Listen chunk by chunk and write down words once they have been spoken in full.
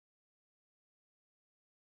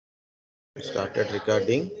Started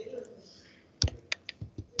recording.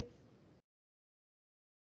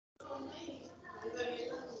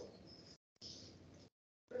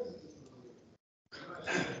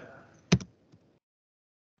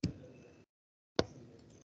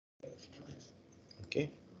 Okay,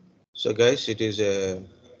 so guys, it is a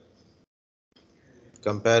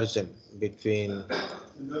comparison between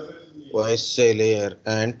OSI layer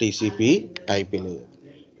and TCP IP layer.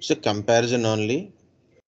 It's a comparison only.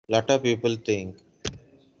 Lot of people think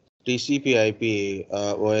TCP IP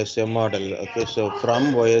OSI model. Okay, so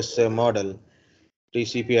from OSI model,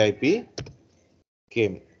 TCP IP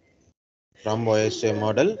came. From OSI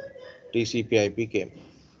model, TCP IP came.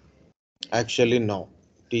 Actually, no.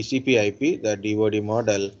 TCP IP, the DoD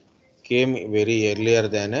model, came very earlier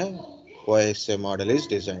than a OSI model is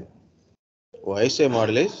designed. OSI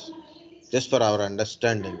model is just for our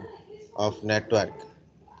understanding of network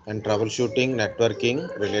and troubleshooting networking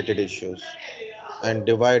related issues and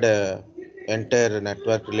divide entire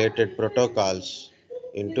network related protocols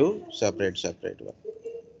into separate one.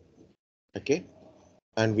 Okay,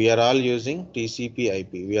 and we are all using TCP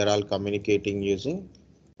IP. We are all communicating using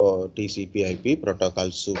TCP IP protocol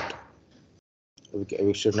suite.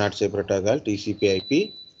 We should not say protocol, TCP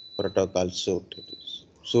IP protocol suite.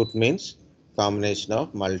 Suite means combination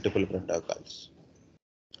of multiple protocols.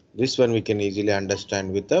 This one we can easily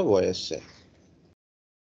understand with the OSI.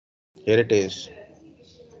 Here it is.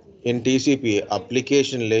 In TCP,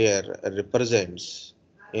 application layer represents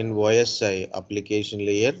in OSI application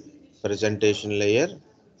layer, presentation layer,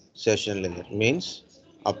 session layer. Means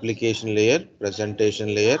application layer,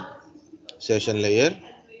 presentation layer, session layer.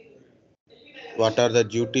 What are the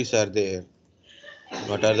duties are there?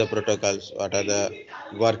 What are the protocols? What are the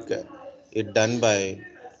work? It done by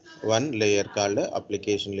one layer called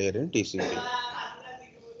application layer in TCP.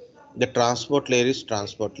 The transport layer is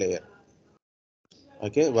transport layer.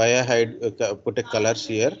 Okay, why I put a colors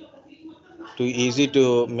here? Too easy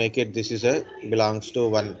to make it. This is a belongs to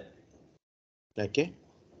one. Okay,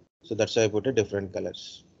 so that's why I put a different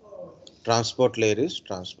colors. Transport layer is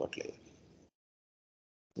transport layer.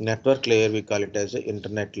 Network layer we call it as a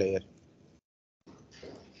internet layer.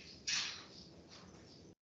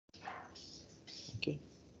 Okay.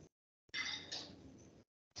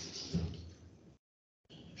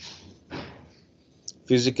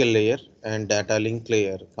 Physical layer and data link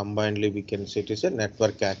layer combinedly we can say it is a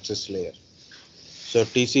network access layer. So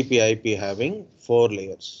TCP IP having 4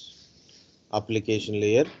 layers: application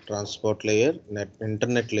layer, transport layer,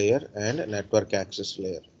 internet layer, and network access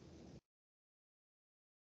layer.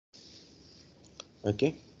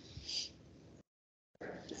 Okay,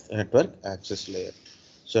 network access layer.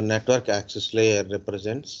 So network access layer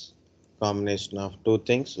represents combination of two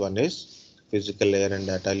things. One is physical layer and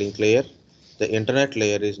data link layer. The internet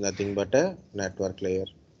layer is nothing but a network layer.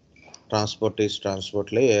 Transport is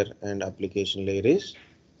transport layer, and application layer is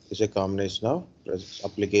a combination of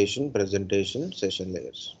application, presentation, session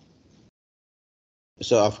layers.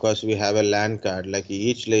 So of course we have a LAN card. Like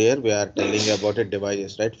each layer we are telling about a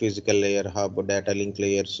devices, right? Physical layer, hub, data link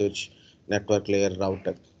layer, switch, network layer,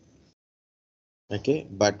 router. Okay,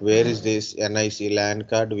 but where is this NIC LAN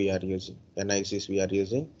card we are using? NICs we are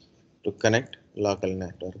using to connect local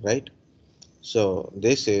network, right? So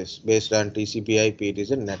this is based on TCP IP. It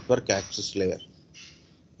is a network access layer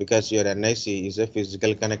because your NIC is a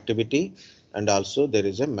physical connectivity and also there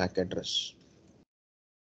is a MAC address.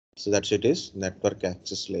 So that's it is network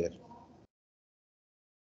access layer.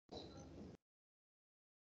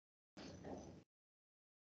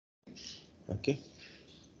 Okay.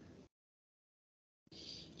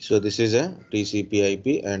 So this is a TCP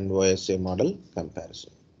IP and OSI model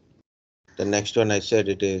comparison. The next one I said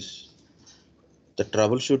it is the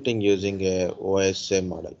troubleshooting using a OSI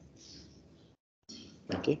model.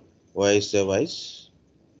 Okay, OSI wise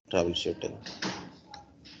troubleshooting.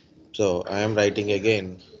 So I am writing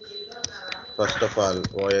again. First of all,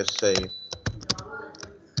 OSI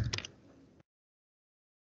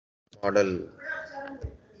model.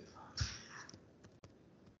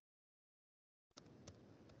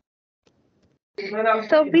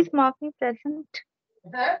 So please mark me present.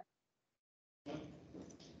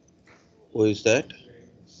 Who is that?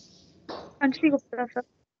 Anjali Gupta, sir.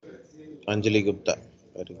 Anjali Gupta.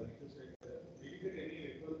 Very good.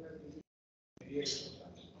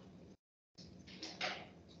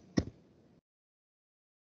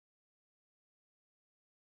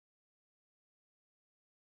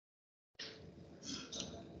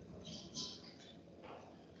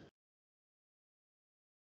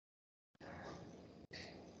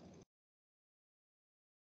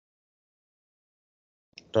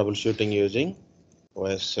 Troubleshooting using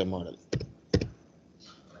OSI model.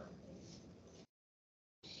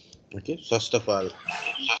 Okay, first of all,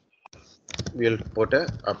 we'll put a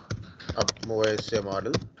up OSI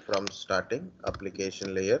model from starting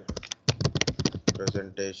application layer,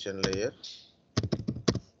 presentation layer,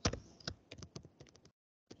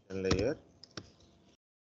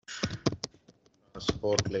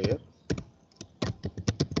 transport layer,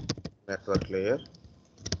 network layer,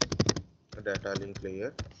 Datalink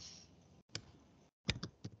layer,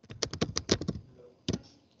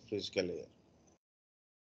 physical layer.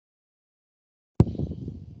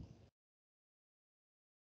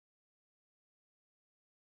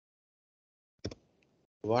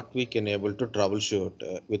 What we can able to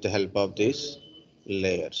troubleshoot with the help of these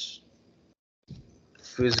layers.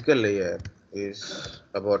 Physical layer is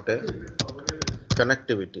about a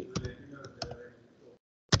connectivity.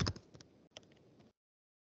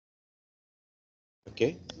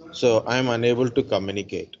 Okay, so I am unable to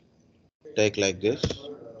communicate. Take like this,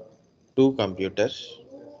 two computers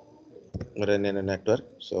run in a network,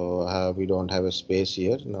 so we don't have a space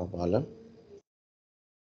here, no problem.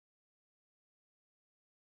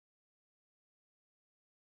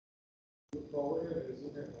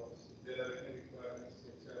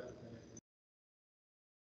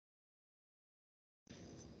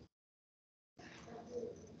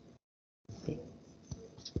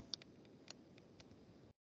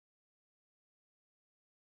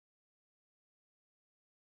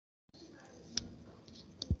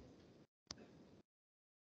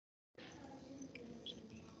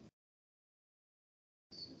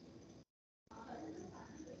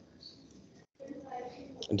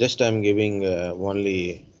 Just I'm giving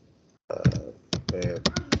only uh,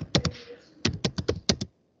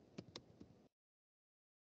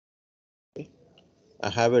 I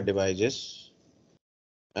have a devices,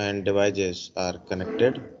 and devices are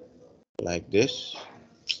connected like this.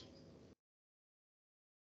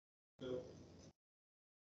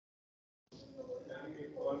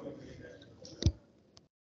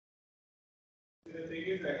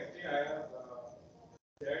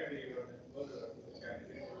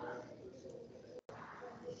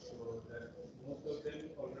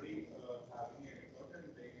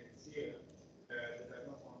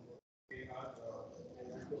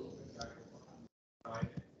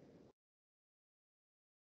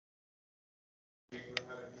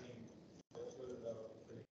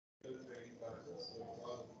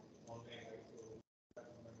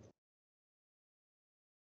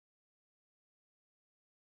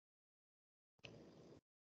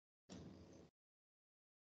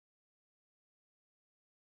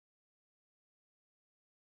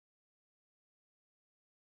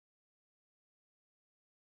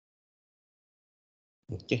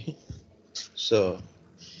 Okay, so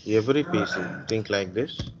every PC, think like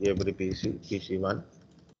this, every PC, PC1,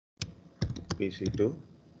 PC2,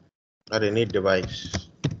 or any device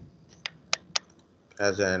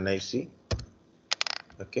has an IC.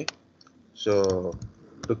 Okay, so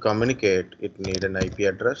to communicate, it need an IP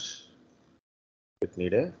address. It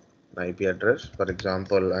need an IP address. For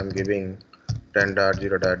example, I'm giving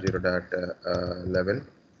 10.0.0.11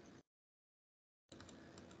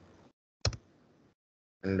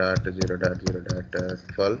 and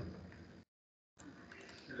 0.0.12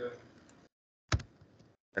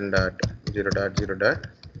 and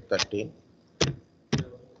 0.0.13.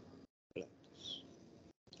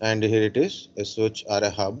 And here it is, a switch or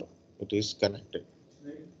a hub. It is connected.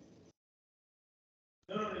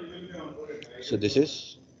 So this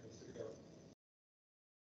is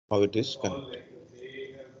how it is connected.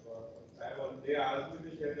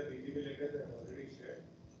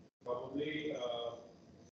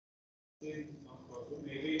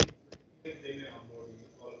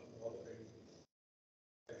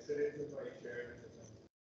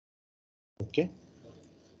 Okay.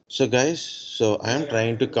 So guys, so I am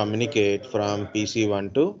trying to communicate from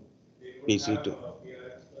PC1 to PC2.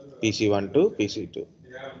 PC1 to PC2.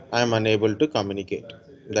 I am unable to communicate.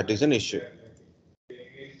 That is an issue.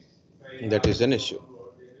 That is an issue.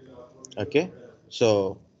 Okay.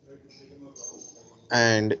 So,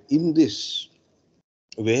 and in this,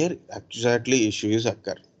 where exactly issues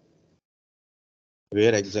occur?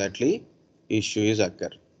 Where exactly issues occur?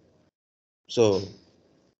 So,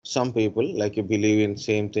 some people like you believe in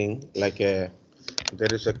same thing like a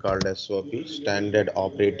there is a called SOP, standard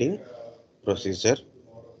operating procedure.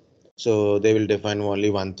 So they will define only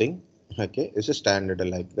one thing. Okay, it's a standard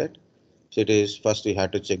like that. So it is first we have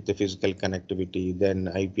to check the physical connectivity, then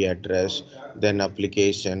IP address, then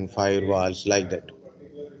application, firewalls like that.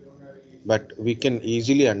 But we can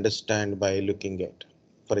easily understand by looking at,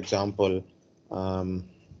 for example, um,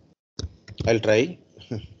 I'll try.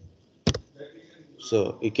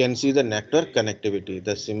 So you can see the network connectivity.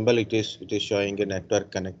 The symbol it is showing a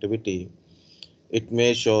network connectivity. It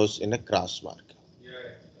may shows in a cross mark.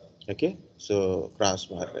 Okay, so cross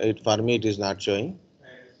mark. For me it is not showing.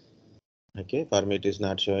 Okay, for me it is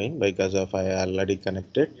not showing because of I already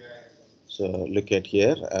connected. So look at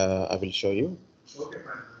here. I will show you.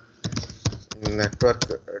 Network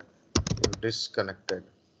disconnected.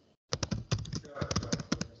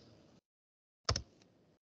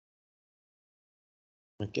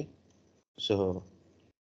 Okay, so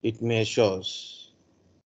it may shows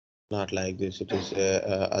not like this. It is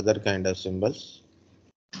other kind of symbols.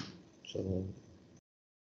 So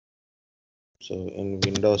in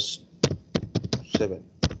Windows 7.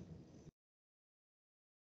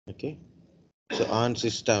 Okay, so on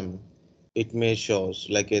system it may shows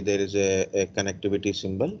like there is a connectivity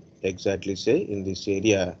symbol. Exactly say in this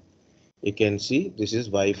area you can see this is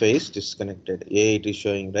Wi-Fi is disconnected. It is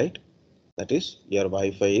showing, right? That is your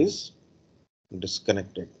Wi-Fi is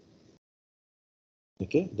disconnected.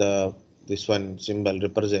 Okay, this one symbol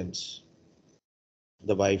represents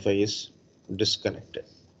the Wi-Fi is disconnected.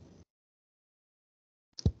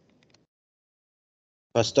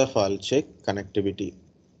 First of all, check connectivity.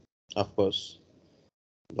 Of course,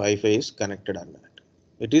 Wi-Fi is connected or not.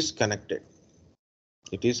 It is connected.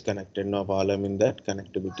 It is connected. No problem in that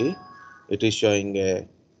connectivity. It is showing a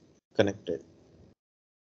connected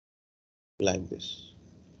like this.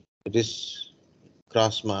 It is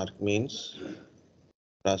cross mark means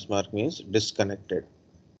disconnected.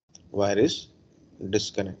 Wire is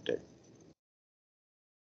disconnected.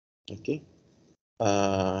 Okay.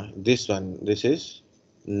 This one, this is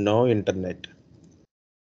no internet.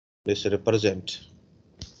 This represent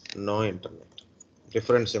no internet.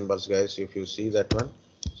 Different symbols, guys. If you see that one,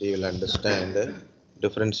 so you will understand the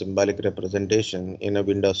different symbolic representation in a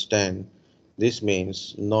Windows 10. This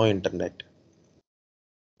means no internet.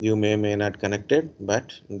 You may not connected,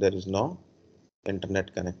 but there is no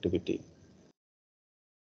internet connectivity.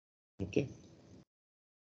 Okay.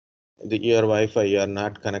 Your Wi-Fi, you are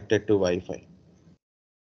not connected to Wi-Fi.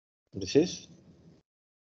 This is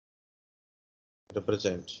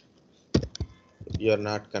represent you are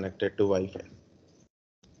not connected to Wi-Fi.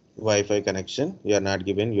 Wi-Fi connection, you are not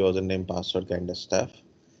given username, password kind of stuff.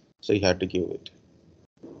 So you have to give it.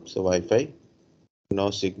 So Wi-Fi, no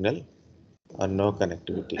signal or no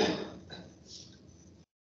connectivity.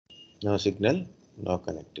 No signal, no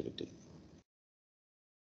connectivity.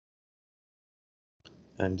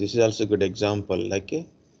 And this is also a good example, like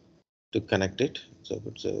to connect it. So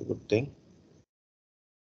it's a good thing.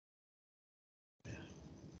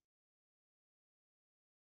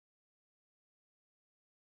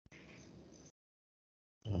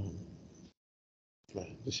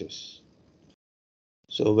 This is.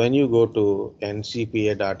 So when you go to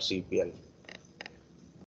ncpa.cpl,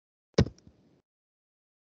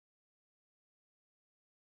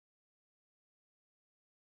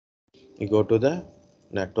 you go to the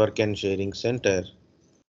network and sharing center,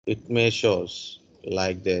 it may shows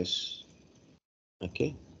like this.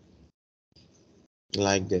 Okay,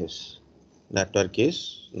 like this. Network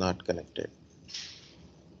is not connected.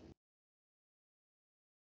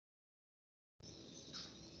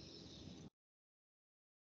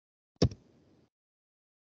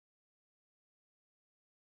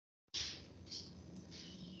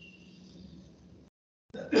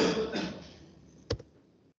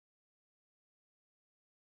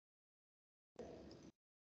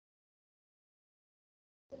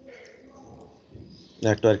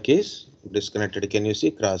 Network is disconnected. Can you see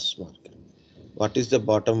cross mark? What is the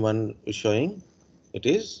bottom one showing? It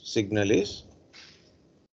is signal is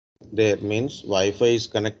there, means Wi-Fi is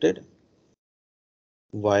connected.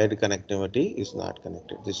 Wired connectivity is not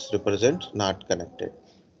connected. This represent not connected.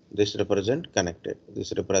 This represent connected.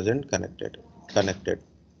 This represent connected. Connected.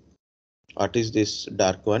 What is this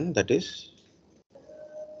dark one? That is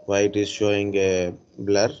why it is showing a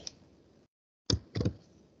blur.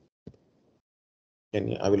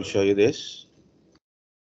 I will show you this.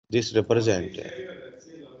 This represent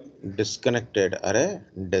disconnected or a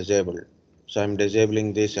disabled. So I'm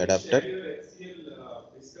disabling this adapter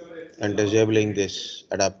and disabling this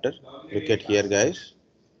adapter. Look at here, guys.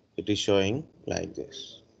 It is showing like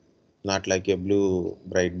this. Not like a blue,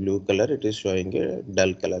 bright blue color. It is showing a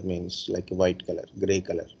dull color, means like a white color, gray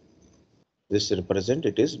color. This represent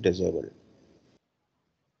it is disabled.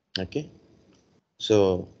 Okay.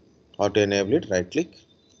 So how to enable it? Right click,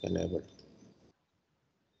 enable.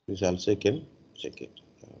 This also you can check it.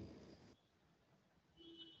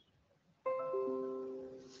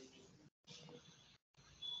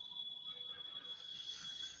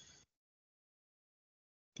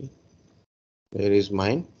 Where is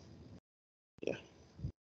mine? Yeah.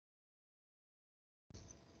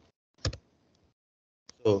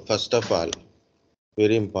 So first of all,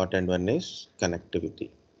 very important one is connectivity.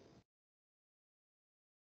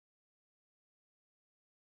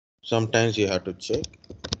 Sometimes you have to check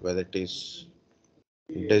whether it is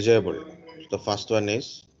disabled. The first one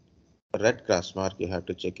is red cross mark, you have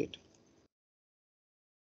to check it.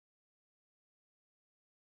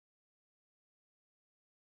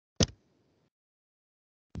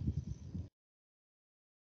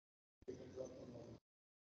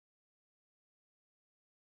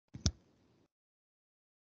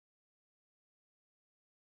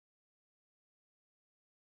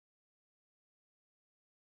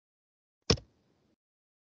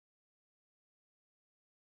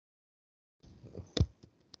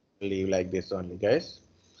 Leave like this only, guys.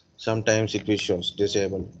 Sometimes it will shows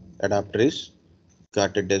disabled. Adapter is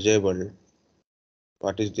got it disabled.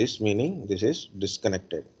 What is this meaning? This is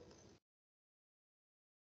disconnected.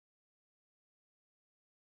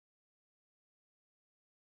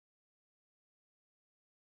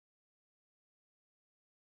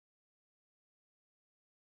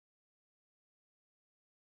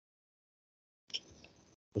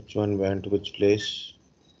 Which one went to which place?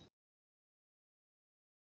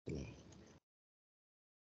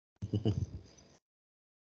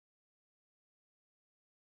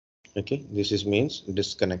 Okay, this is means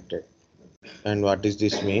disconnected. And what is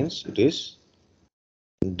this means? It is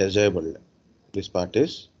disabled. This part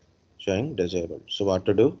is showing disabled. So what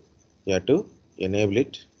to do? You have to enable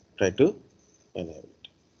it. Try to enable it.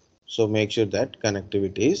 So make sure that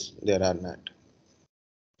connectivity is there or not.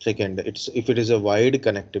 Second, it's if it is a wide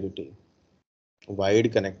connectivity,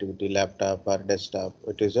 laptop or desktop,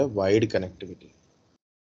 it is a wide connectivity.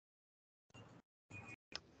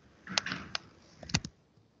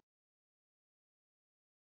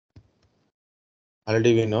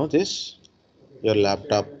 Already we know this. Your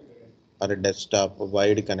laptop or a desktop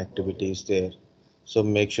wide connectivity is there. So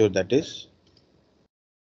make sure that is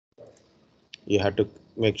you have to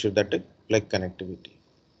make sure that like connectivity.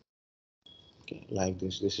 Okay, like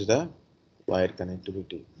this. This is the wired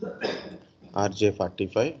connectivity.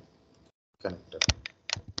 RJ45 connector.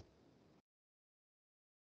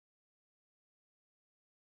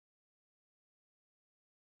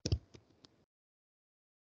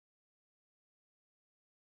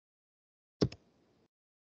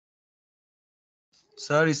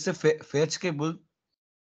 Sir, it's a fetch cable.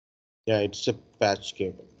 Yeah, it's a patch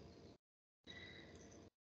cable.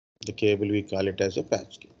 The cable we call it as a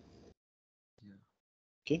patch cable. Yeah.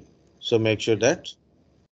 Okay, so make sure that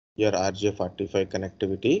your RJ45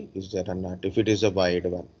 connectivity is there or not. If it is a wired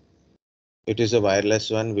one, it is a wireless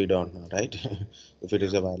one, we don't know, right? If it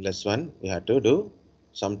is a wireless one, we have to do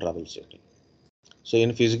some troubleshooting. So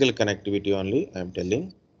in physical connectivity only, I'm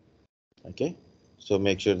telling. Okay, so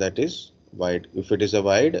make sure that is wide. If it is a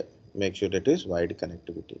wide, make sure that is wide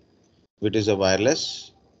connectivity. If it is a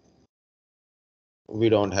wireless, we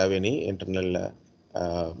don't have any internal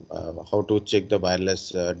how to check the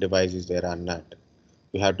wireless device is there or not.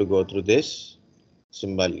 We have to go through this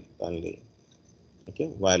symbol only. Okay,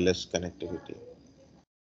 wireless connectivity.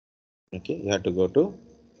 Okay, you have to go to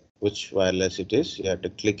which wireless it is. You have to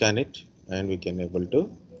click on it, and we can able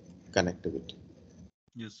to connect with it.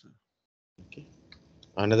 Yes, sir. Okay.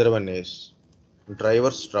 Another one is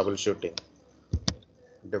drivers troubleshooting.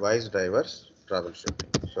 Device drivers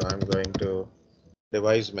troubleshooting. So I'm going to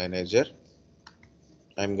device manager.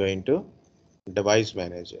 I'm going to device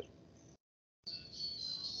manager.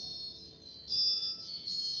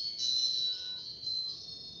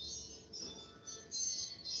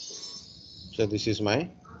 So this is my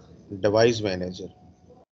device manager.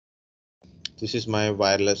 This is my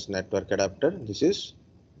wireless network adapter. This is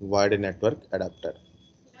wired network adapter.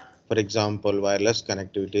 For example, wireless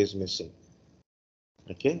connectivity is missing.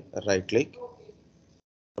 Okay, right click,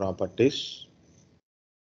 properties.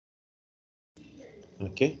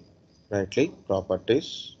 Okay, right click,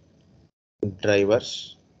 properties,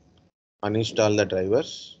 drivers, uninstall the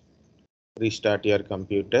drivers, restart your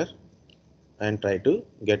computer, and try to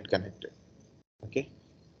get connected. Okay,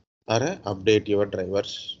 or update your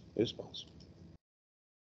drivers is possible.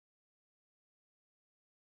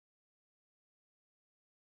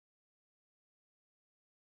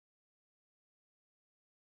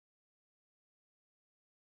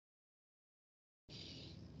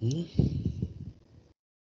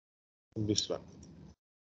 This one.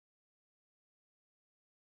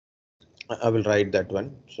 I will write that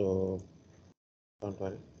one. So don't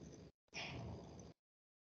worry.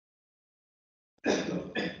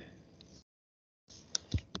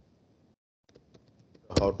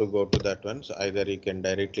 how to go to that one. So either you can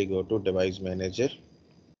directly go to device manager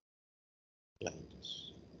like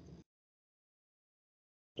this.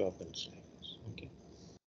 Opens like this. Okay.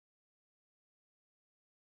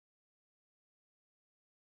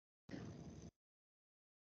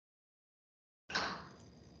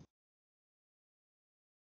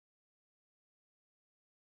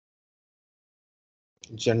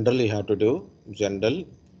 Generally, you have to do general.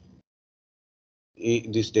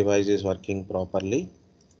 This device is working properly.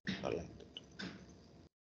 Like that.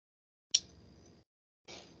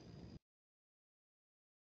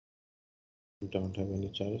 You don't have any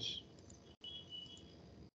choice.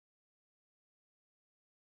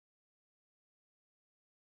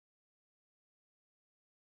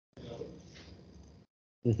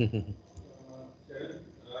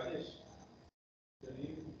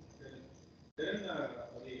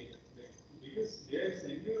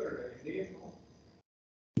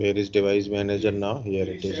 Where is device manager now? Here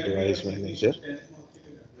it is device manager.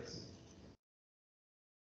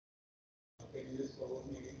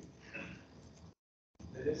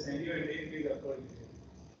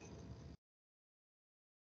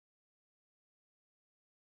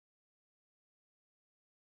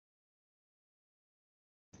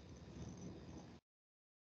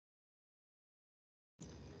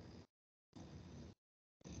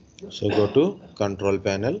 So go to control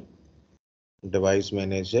panel, device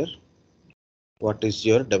manager. What is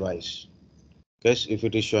your device? Because if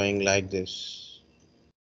it is showing like this,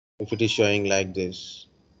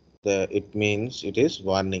 it means it is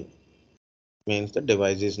warning. Means the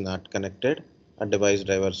device is not connected and device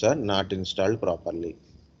drivers are not installed properly.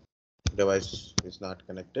 Device is not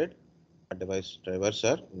connected and device drivers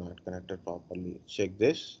are not connected properly. Check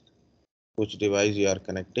this. Which device you are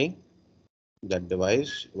connecting? That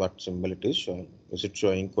device, what symbol it is showing? Is it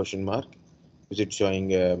showing question mark? Is it showing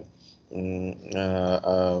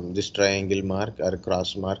this triangle mark or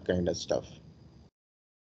cross mark kind of stuff?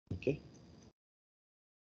 Okay.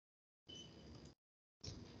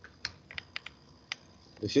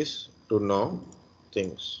 This is to know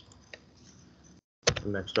things.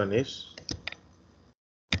 Next one is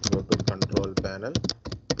go to control panel.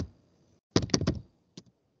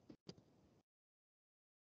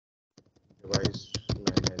 Device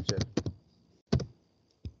manager.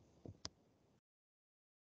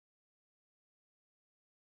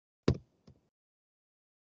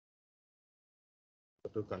 Go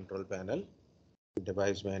to control panel.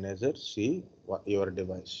 Device manager. See what your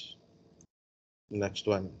device. Next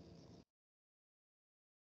one.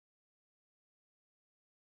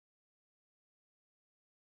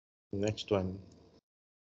 Next one.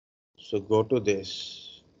 So go to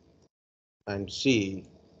this and see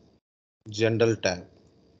general tab.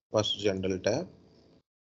 First general tab.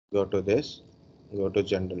 Go to this. Go to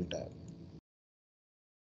general tab.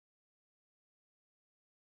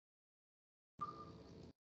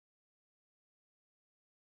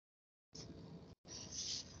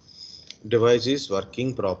 Device is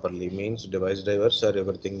working properly means device drivers or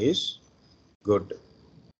everything is good.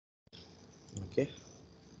 Okay.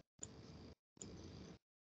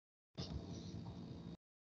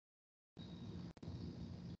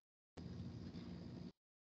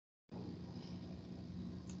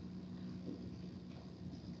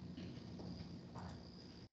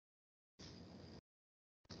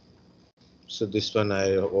 So this one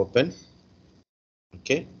I open.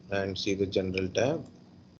 Okay, and see the general tab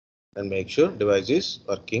and make sure device is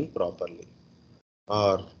working properly,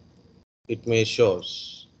 or it may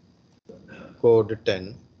shows code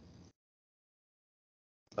 10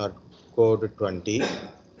 or code 20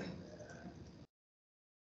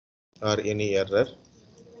 or any error.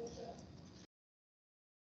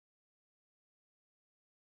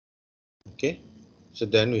 Okay, so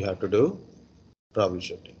then we have to do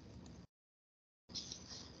troubleshooting.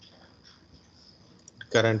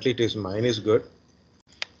 Currently it is mine is good.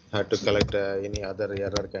 Have to collect any other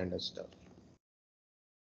error kind of stuff.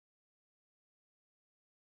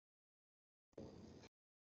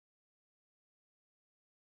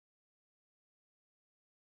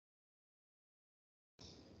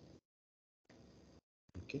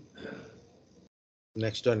 Okay.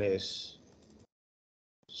 Next one is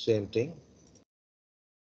same thing.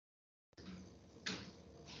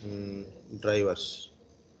 Drivers.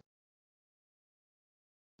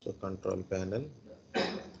 So control panel.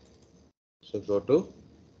 So go to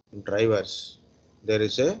drivers. There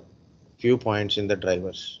is a few points in the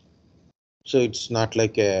drivers. So it's not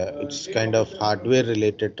like it's kind of hardware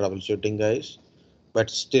related troubleshooting, guys, but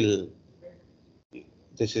still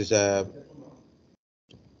this is a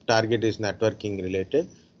target is networking related.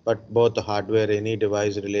 But both hardware, any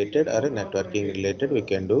device related or networking related, we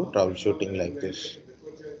can do troubleshooting like this.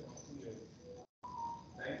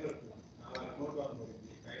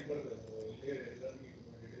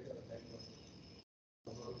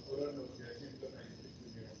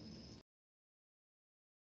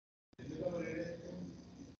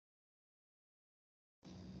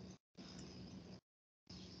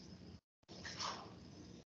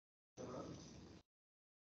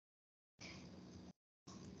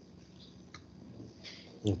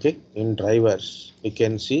 Okay, in drivers, you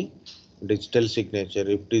can see digital signature.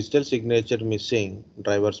 If digital signature missing,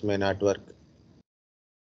 drivers may not work.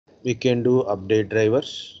 We can do update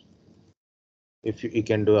drivers. If you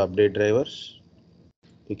can do update drivers,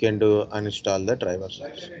 you can do uninstall the drivers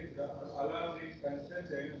also.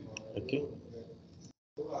 Okay.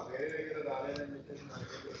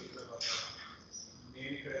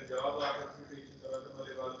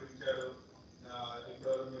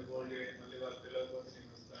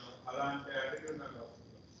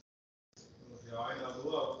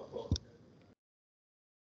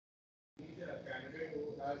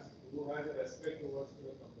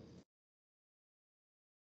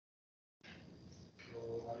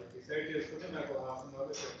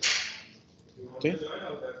 Okay.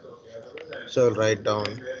 So I'll write down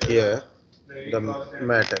here the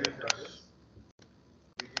matter.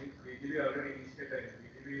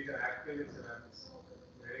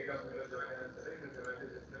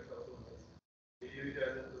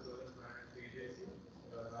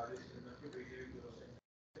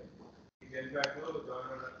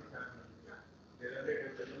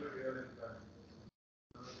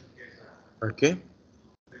 Okay.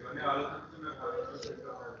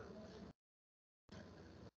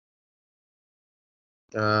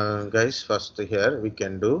 Guys, first here we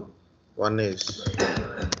can do one is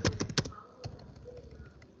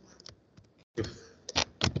if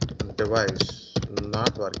device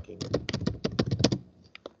not working,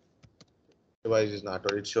 device is not,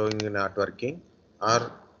 or it's showing not working,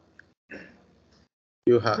 or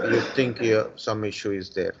you think some issue is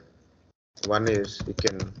there. One is you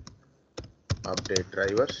can update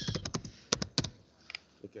drivers.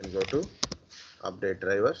 You can go to update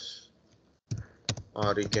drivers,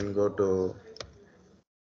 or you can go to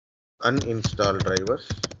uninstall drivers,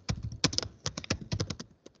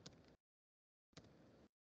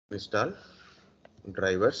 install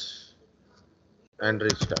drivers, and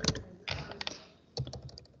restart.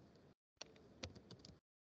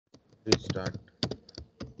 Restart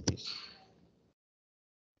this.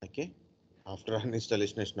 Okay. After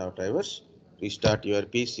uninstallation of drivers, restart your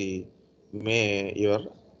PC. May your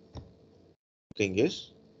thing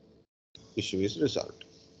is issue is resolved.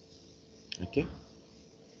 Okay.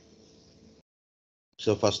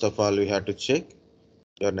 So first of all, we have to check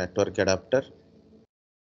your network adapter.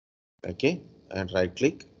 Okay, and right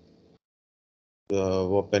click,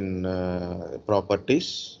 open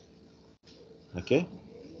properties. Okay,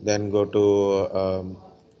 then go to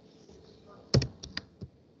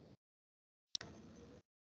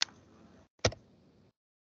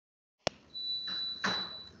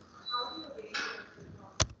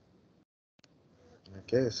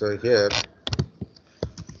okay, so here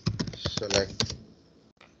select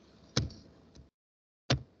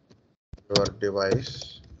your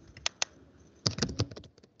device,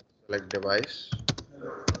 select device,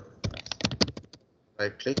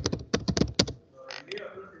 right click,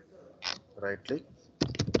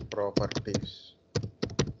 properties.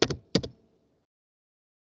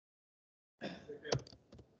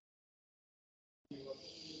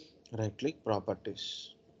 Right click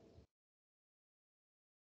properties.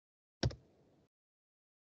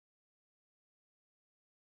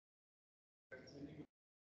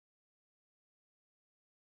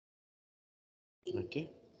 Okay,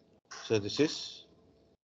 so this is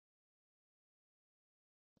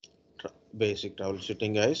basic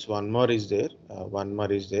troubleshooting, guys. One more is there.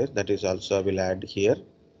 That is also I will add here.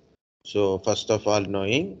 So first of all,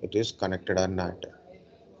 knowing it is connected or not.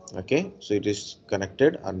 Okay, so it is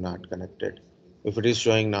connected or not connected. If it is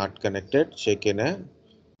showing not connected, check in a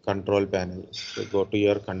control panel. So go to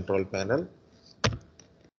your control panel.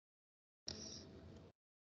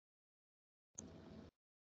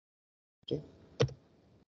 Okay.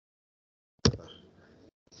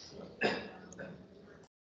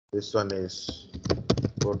 This one is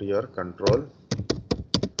go to your control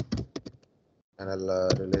panel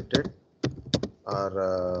related,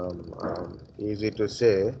 or easy to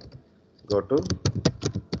say, go to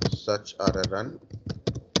search or run,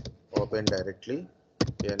 open directly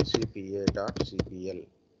ncpa.cpl.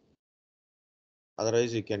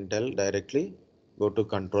 Otherwise, you can tell directly go to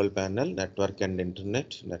control panel, network and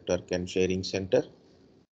internet, network and sharing center.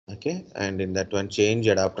 Okay, and in that one, change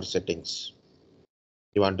adapter settings.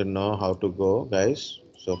 You want to know how to go, guys?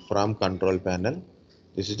 So from control panel,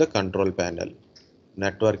 this is the control panel,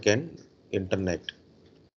 network and internet,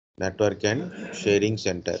 network and sharing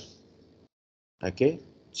center. Okay,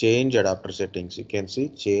 change adapter settings. You can see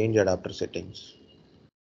change adapter settings,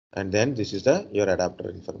 and then this is the your adapter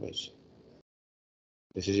information.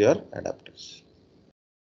 This is your adapters.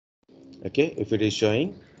 Okay, if it is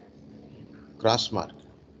showing cross mark,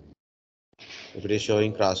 if it is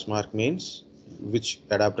showing cross mark means which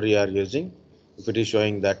adapter you are using. If it is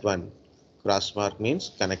showing that one, cross mark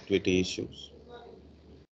means connectivity issues.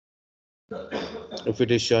 If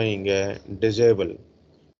it is showing disable,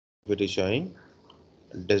 if it is showing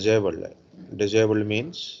disabled, disabled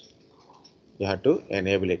means you have to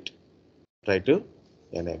enable it. Try to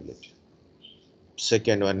enable it.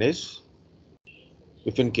 Second one is,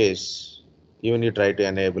 if in case even you try to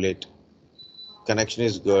enable it, connection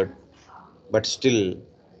is good, but still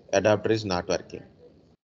adapter is not working.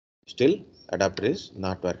 Still adapter is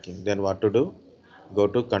not working. Then what to do? Go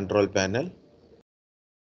to control panel.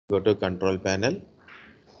 Go to control panel.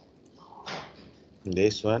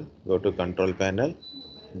 This one, go to control panel,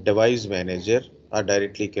 device manager, or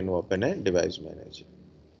directly can open a device manager.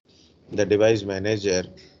 The device manager,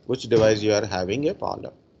 which device you are having a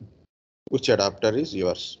problem, which adapter is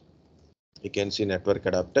yours. You can see network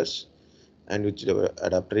adapters and which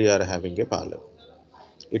adapter you are having a problem.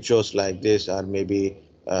 It shows like this, or maybe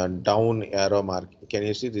down arrow mark. Can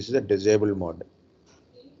you see this is a disabled mode?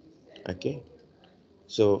 Okay.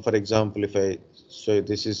 So for example, if I, so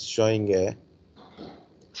this is showing a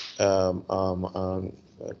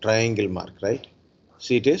triangle mark, right?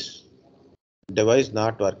 See, it is device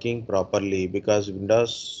not working properly because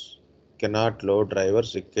Windows cannot load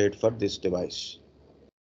drivers required for this device.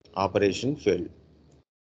 Operation failed.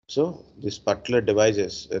 So this particular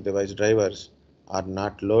devices, device drivers are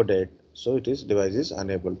not loaded, so it is device is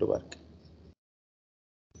unable to work.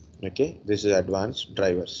 Okay, this is advanced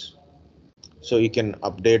drivers. So you can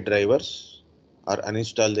update drivers or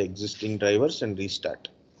uninstall the existing drivers and restart.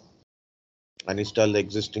 Uninstall the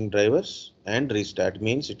existing drivers and restart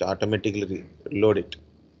means it automatically load it.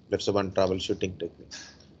 That's the one troubleshooting technique.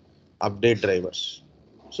 Update drivers.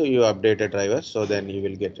 So you update a driver, so then you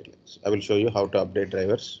will get it. I will show you how to update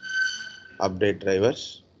drivers. Update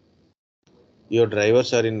drivers. Your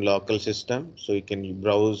drivers are in local system, so you can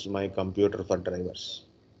browse my computer for drivers.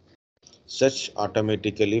 Search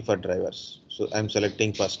automatically for drivers. So I'm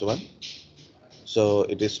selecting first one. So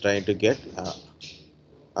it is trying to get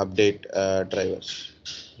update drivers.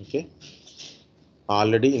 Okay.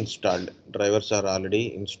 Already installed. Drivers are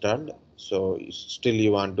already installed. So still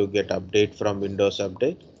you want to get update from Windows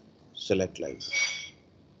Update, select like this.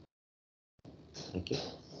 Okay.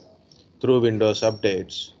 Through Windows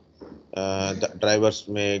updates, the drivers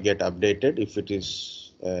may get updated if it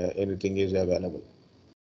is anything is available.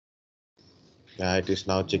 It is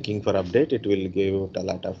now checking for update. It will give it a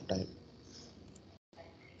lot of time.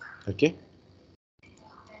 Okay.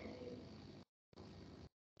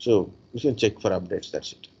 So you can check for updates.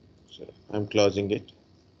 That's it. So I'm closing it.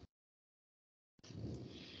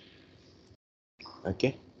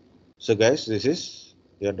 Okay. So guys, this is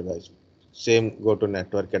your device. Same, go to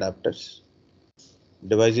network adapters.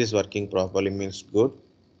 Device is working properly means good,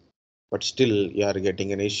 but still you are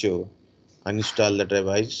getting an issue. Uninstall the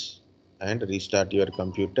device and restart your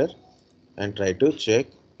computer and try to check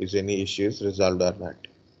is any issues resolved or not.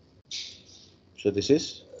 So this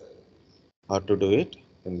is how to do it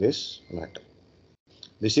in this matter.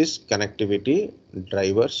 This is connectivity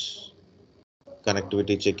drivers,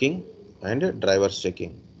 connectivity checking and drivers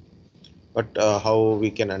checking. But how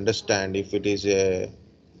we can understand if it is a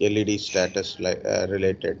LED status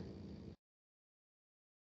related.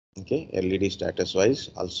 Okay, LED status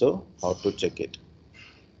wise also how to check it.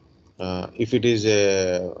 If it is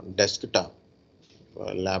a desktop,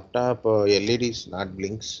 laptop, LED is not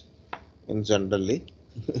blinks in generally.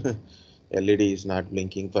 LED is not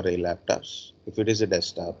blinking for a laptops. If it is a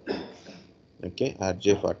desktop, okay,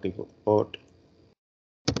 RJ40 port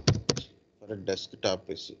for a desktop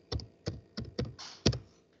PC.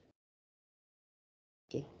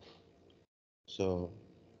 Okay, so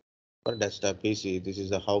for desktop PC, this is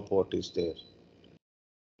the how port is there.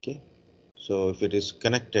 Okay, so if it is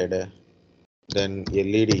connected, then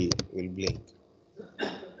LED will blink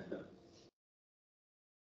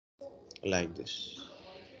like this.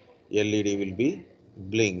 LED will be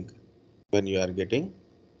blink when you are getting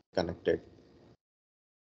connected.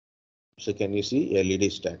 So can you see LED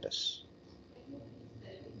status?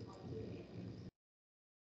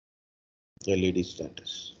 LED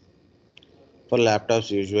status. For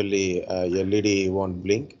laptops, usually LED won't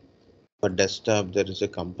blink. For desktop, there is a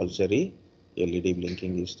compulsory LED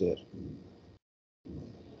blinking is there.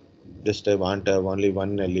 Just I want only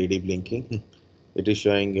one LED blinking. It is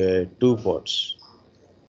showing 2 ports.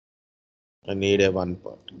 I need a 1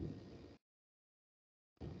 port.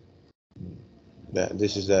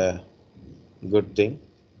 This is a good thing.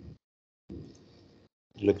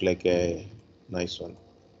 Look like a nice one.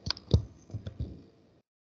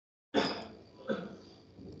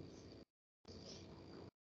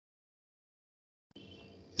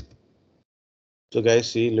 So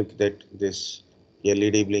guys, see, look that this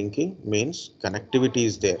LED blinking means connectivity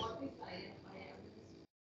is there.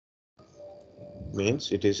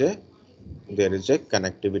 Means it is there is a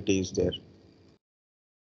connectivity is there.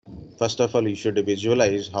 First of all, you should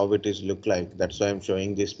visualize how it is look like. That's why I'm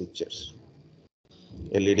showing these pictures.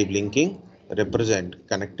 LED blinking represent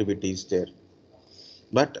connectivity is there.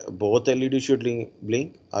 But both LED should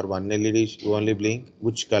blink or one LED should only blink.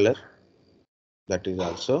 Which color? That is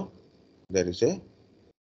also there is a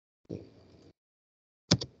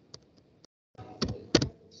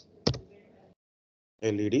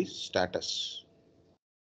LED status.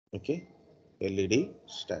 Okay, LED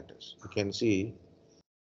status. You can see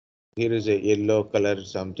here is a yellow color,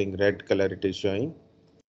 something red color it is showing.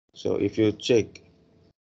 So if you check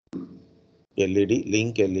LED,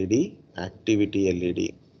 link LED, activity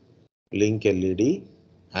LED, link LED,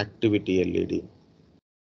 activity LED.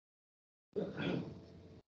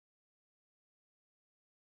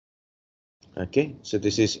 Okay, so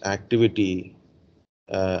this is activity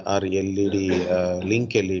or LED,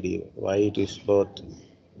 link LED. Why it is both?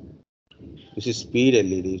 This is speed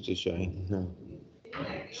LED it is showing. No,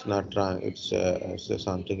 it's not wrong. It's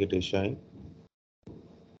something it is showing.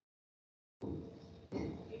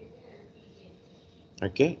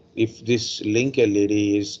 Okay, if this link LED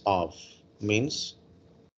is off, means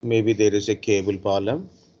maybe there is a cable problem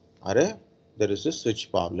or there is a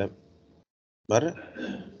switch problem or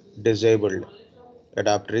disabled.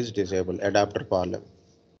 Adapter is disabled. Adapter problem.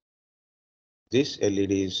 This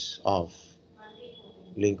LED is off.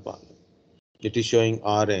 Link problem. It is showing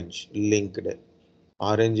orange linked.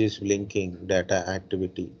 Orange is blinking data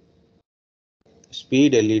activity.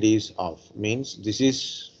 Speed LED is off. Means this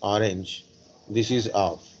is orange. This is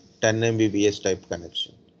off. 10 Mbps type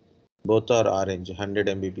connection. Both are orange. 100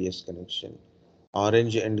 Mbps connection.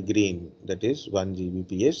 Orange and green, that is 1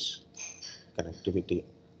 Gbps connectivity.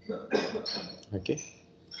 Okay.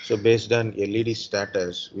 So based on LED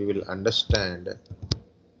status, we will understand.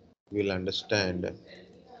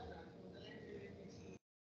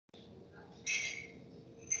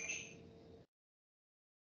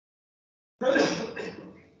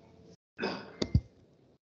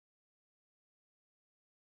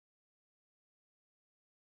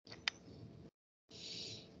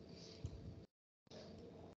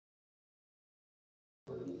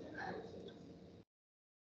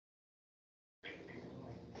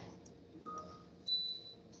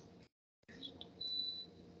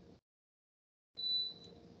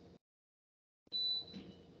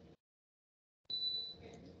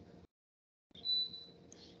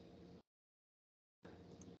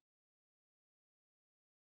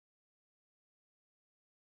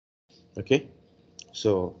 Okay.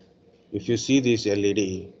 So if you see this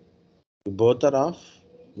LED, both are off,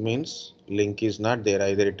 means link is not there.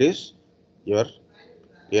 Either it is your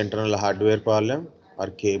internal hardware problem or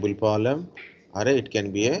cable problem, or it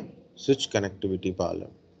can be a switch connectivity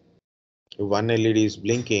problem. If one LED is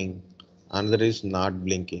blinking, another is not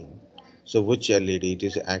blinking. So which LED? It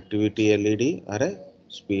is activity LED or a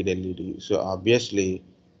speed LED. So obviously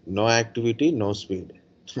no activity, no speed.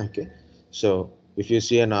 Okay. So if you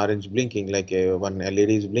see an orange blinking, like one LED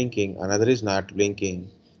is blinking, another is not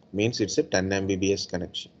blinking, means it's a 10 Mbps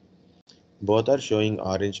connection. Both are showing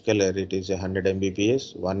orange color. It is a 100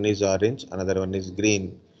 Mbps. One is orange, another one is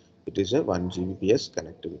green. It is a 1 Gbps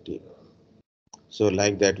connectivity. So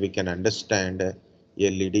like that we can understand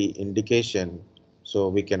LED indication. So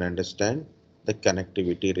we can understand the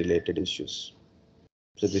connectivity related issues.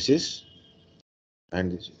 So this is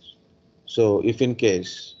and this is. So if in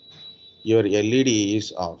case your LED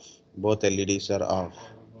is off, both LEDs are off,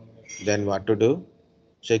 then what to do?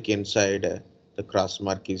 Check inside the cross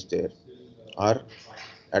mark is there or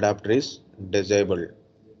adapter is disabled.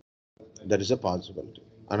 There is a possibility.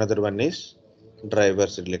 Another one is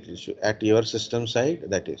drivers related issue. At your system side,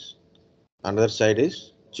 that is. Another side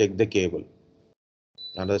is check the cable.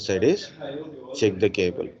 Another side is check the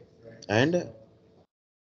cable. And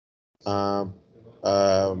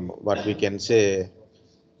what we can say,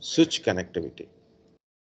 switch connectivity.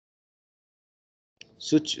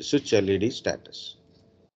 switch LED status.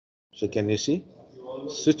 So can you see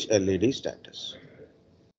switch LED status?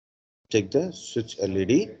 Check the switch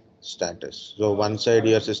LED status. So one side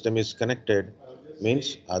your system is connected,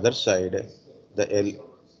 means other side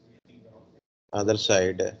other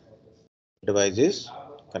side device is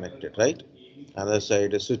connected, right? Other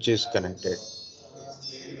side switch is connected.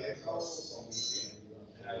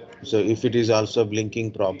 So if it is also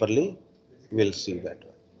blinking properly, we'll see that.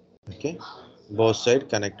 Okay, both side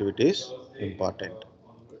connectivity is important.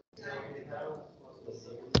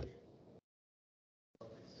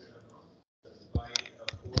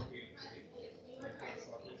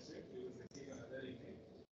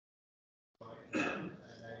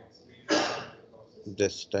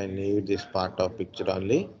 Just I need this part of picture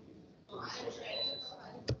only,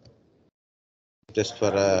 just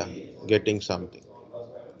for getting something.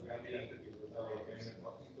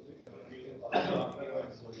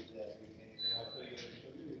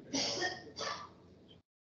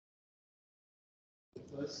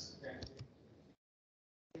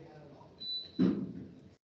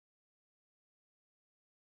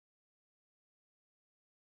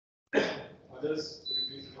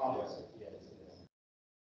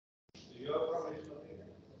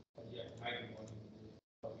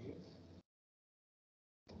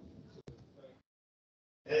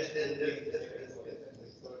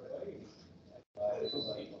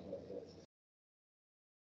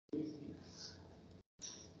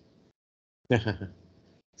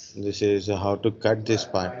 This is how to cut this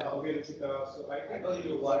part.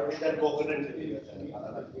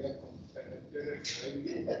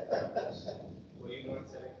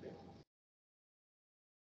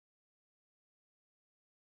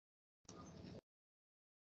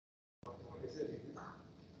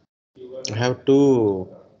 I have two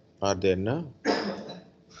are there now.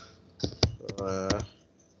 Uh,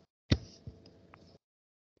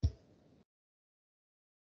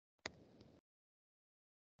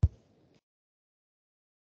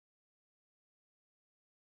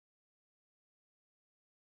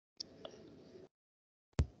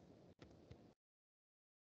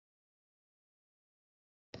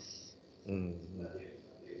 mm,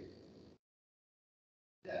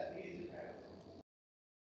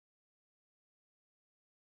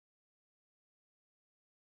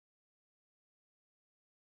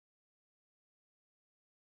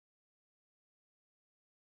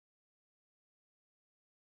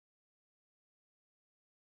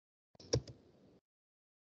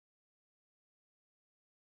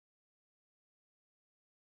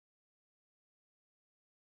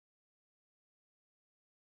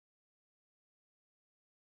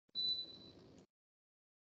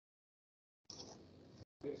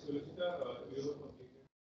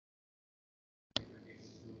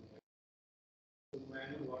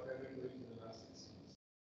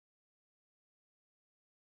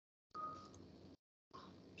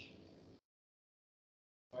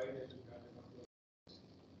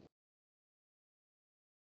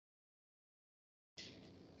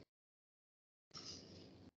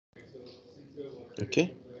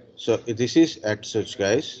 okay, so this is at switch,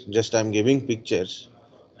 guys. Just I'm giving pictures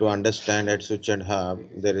to understand at switch and hub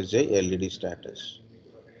there is a LED status.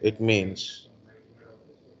 It means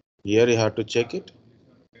here you have to check it,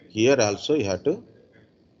 here also you have to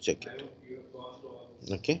check it.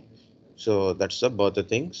 Okay, so that's the both the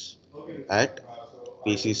things at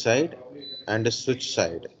PC side and the switch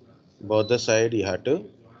side. Both the side you have to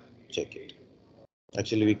check it.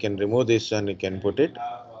 Actually, we can remove this and we can put it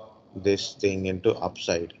this thing into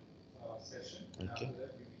upside. Okay,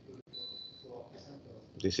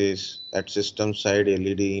 this is at system side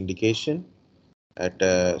LED indication. At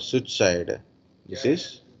switch side, this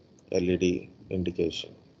is LED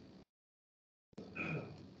indication.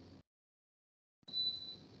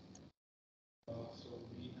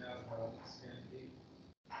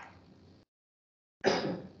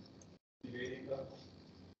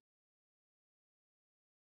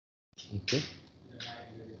 Okay.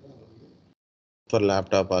 For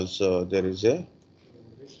laptop also there is a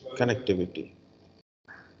connectivity.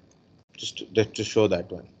 Just to show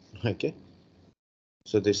that one. Okay.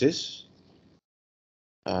 So this is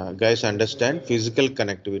guys understand physical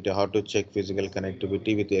connectivity, how to check physical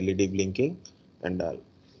connectivity with LED blinking and all,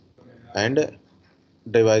 and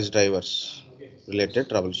device drivers related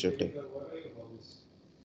troubleshooting.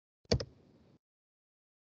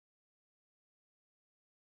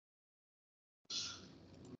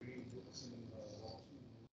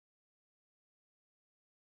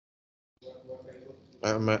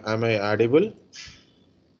 Am I audible?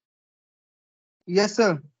 Yes,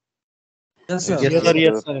 sir. Yes, Yes, sir. Yes, sir. sir.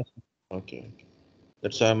 Yes, sir. Okay.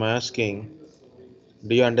 That's why I'm asking.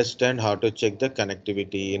 Do you understand how to check the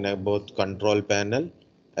connectivity in a both control panel,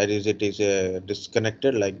 or is it is a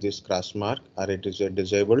disconnected like this cross mark, or it is a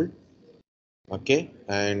disabled? Okay,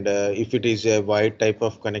 and if it is a wide type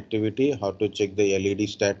of connectivity, how to check the LED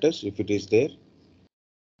status if it is there,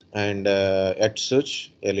 and at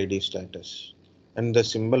such LED status, and the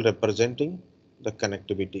symbol representing the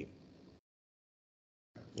connectivity.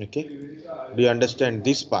 Okay, do you understand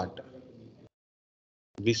this part?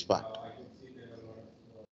 This part.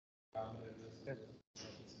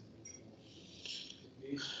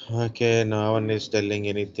 Okay, no one is telling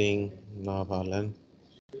anything. No problem.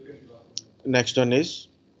 Next one is,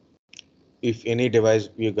 if any device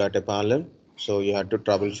you got a problem, so you have to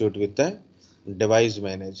troubleshoot with the device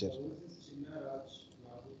manager.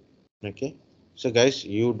 Okay, so guys,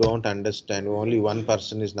 you don't understand. Only one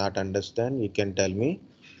person is not understand. You can tell me,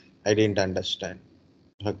 I didn't understand.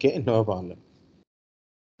 Okay, no problem.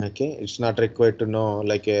 Okay, it's not required to know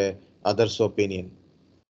like a other's opinion.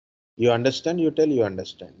 You understand, you tell you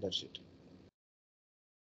understand. That's it.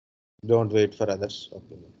 Don't wait for others'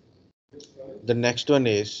 opinion. The next one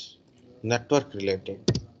is network related.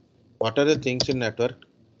 What are the things in network?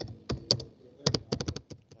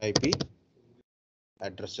 IP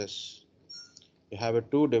addresses. You have a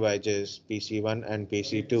two devices, PC1 and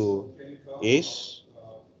PC2 is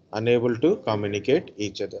unable to communicate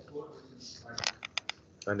each other.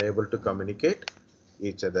 Unable to communicate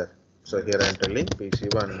each other. So here I am telling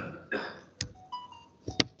PC1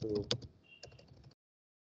 to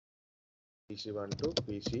PC1 to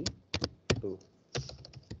PC2.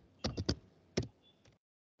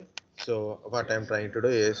 So what I am trying to do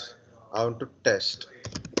is I want to test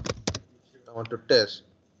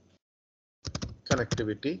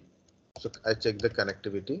connectivity. So I check the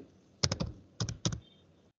connectivity.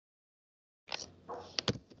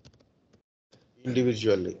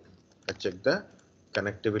 Individually. I check the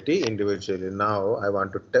connectivity individually. Now I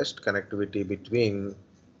want to test connectivity between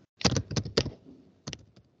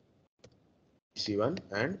PC1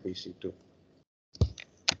 and PC2.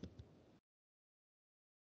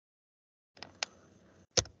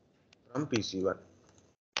 From PC1.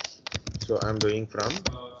 So I'm doing from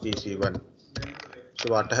PC1.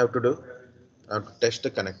 So what I have to do? I have to test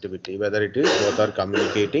the connectivity, whether it is both are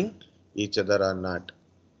communicating each other or not.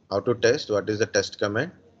 How to test? What is the test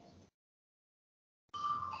command?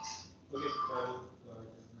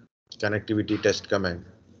 Connectivity test command.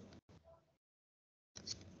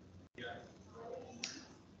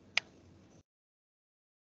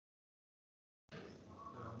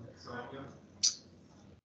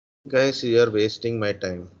 Guys, you are wasting my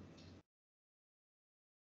time.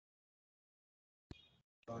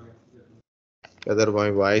 Whether my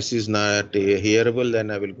voice is not hearable, then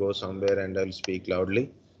I will go somewhere and I will speak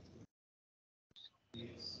loudly.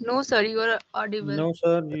 No, sir, you are audible. No,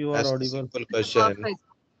 sir, you are Ask a audible. simple question. Perfect.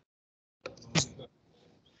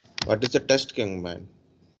 What is the test command?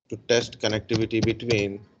 To test connectivity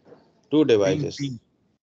between two devices.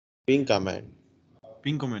 Ping command.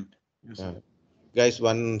 Ping comment. Yes, sir. Guys,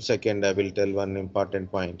 1 second, I will tell one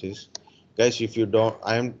important point is, guys, if you don't,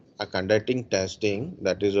 I am conducting testing,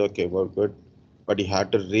 that is okay, we're good, but you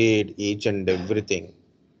have to read each and everything.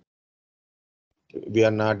 We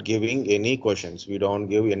are not giving any questions. We don't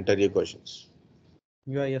give interview questions.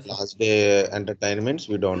 Yeah, yes, sir. Last day entertainments,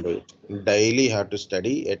 we don't do it. Daily have to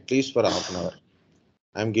study at least for half an hour.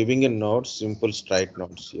 I'm giving a notes, simple straight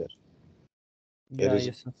notes here. Yeah,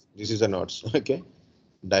 yes, sir. This is the notes, okay?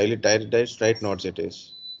 Daily straight notes it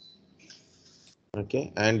is.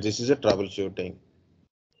 Okay, and this is a troubleshooting.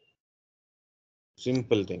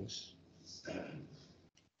 Simple things.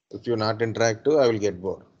 If you're not interactive, I will get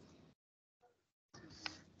bored.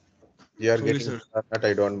 You are Sorry, getting sir. bored, that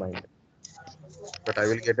I don't mind. But I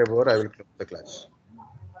will get a bored, I will close the class.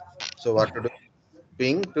 So what to do?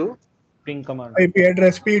 Ping to Ping command. IP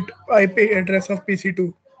address of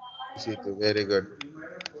PC2. PC2. Very good.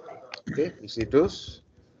 Okay, PC2's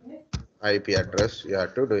IP address, you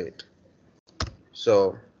have to do it.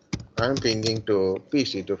 So I'm pinging to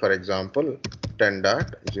PC2, for example,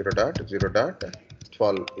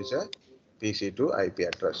 10.0.0.12 is a PC2 IP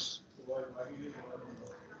address.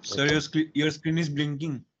 Sir, Okay. your screen is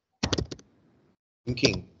blinking.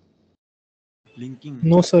 Blinking. Blinking.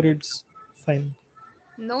 No, sir, it's fine.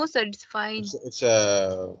 No, sir, it's fine. It's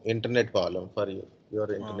a internet problem for you.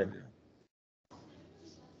 Your Oh, internet. yeah.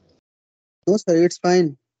 No, sir, it's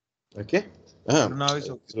fine. Okay. Now it's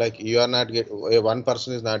okay. Like you are not get one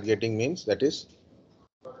person is not getting means that is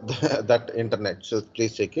that internet. So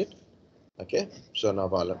please check it. Okay. So no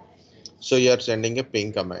problem. So you are sending a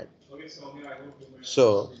ping command.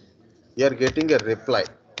 So you are getting a reply.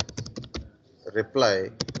 reply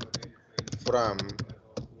from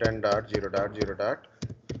 10.0.0.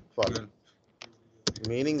 Follow.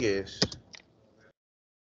 Meaning is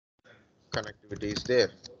connectivity is there.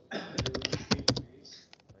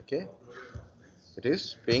 Okay, it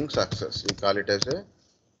is ping success. We call it as a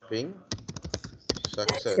ping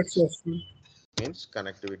success. Successful. Means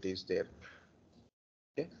connectivity is there.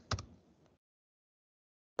 Okay.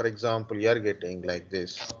 For example, you are getting like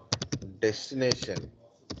this: destination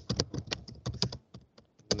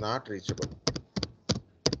not reachable.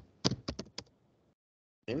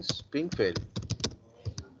 Means ping failed.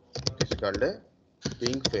 It is called a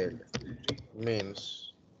ping failed.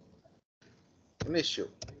 Means an issue.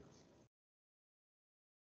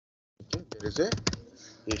 Okay, there is a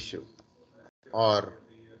issue or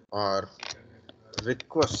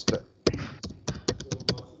request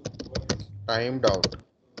timed out.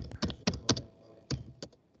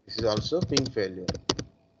 This is also ping failure.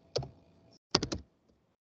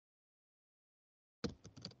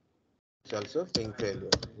 It's also ping failure.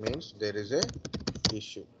 Means there is a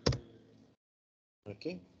issue.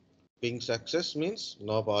 Okay. Ping success means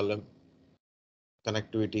no problem.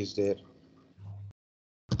 Connectivity is there.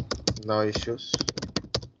 No issues.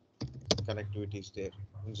 Connectivity is there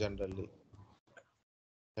generally.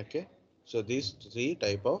 Okay. So these three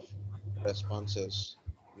type of responses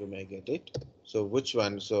you may get it. So which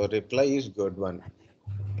one? So reply is good one.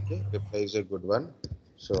 Okay. Reply is a good one.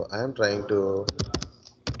 So I am trying to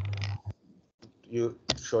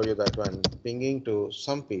show you that one pinging to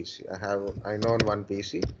some PC. I know one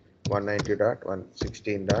PC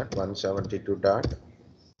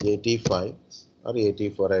 190.116.172.85 or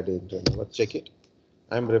 84. I didn't remember. Check it.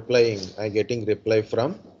 I'm getting reply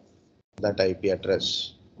from that IP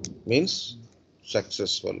address. Means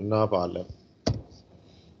successful, no problem.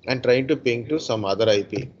 And trying to ping to some other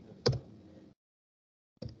IP.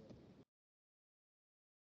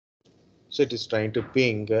 So it is trying to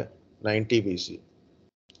ping 90 BC.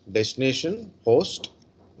 Destination host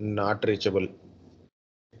not reachable.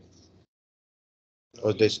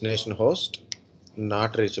 Or destination host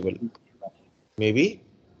not reachable. Maybe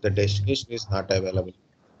the destination is not available.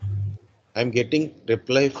 I'm getting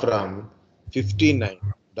reply from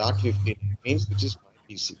 59.59 means which is my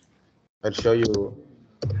PC. I'll show you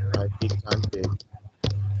IP config.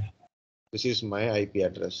 This is my IP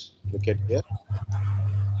address. Look at here.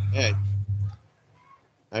 And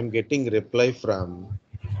I'm getting reply from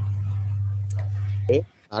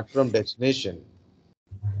not from destination.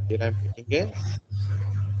 Here I'm getting a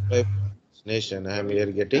reply from destination. I'm here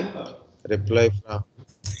getting reply from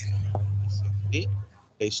the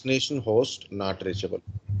destination host not reachable.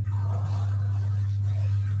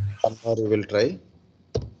 One more we will try.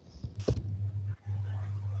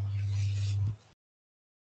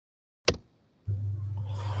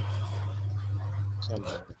 Some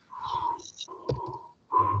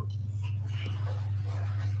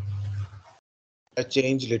I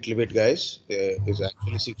changed little bit, guys. Is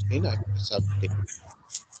actually 16. I'm submitting.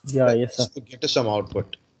 Yeah, yes, sir. Let's get some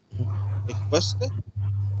output. First,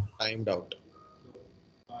 timed out.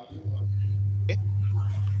 Okay.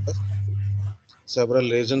 First, several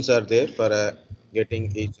reasons are there for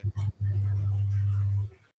getting each and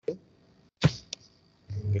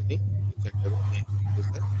getting each and every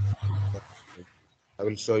reason. I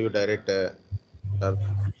will show you direct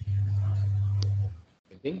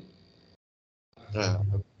getting. I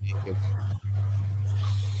will make it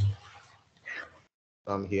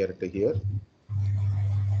from here to here.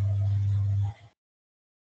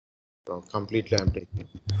 So completely I'm taking.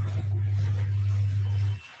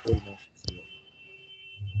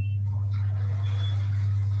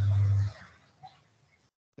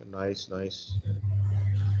 Nice, nice.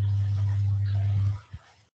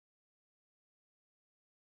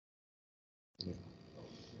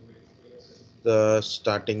 The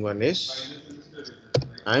starting one is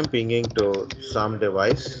I'm pinging to some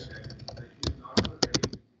device.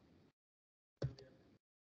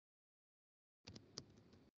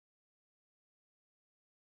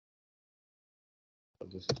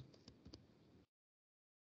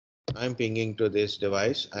 I'm pinging to this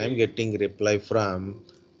device. I'm getting reply from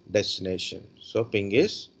destination. So ping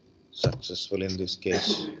is successful in this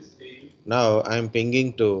case. Now I'm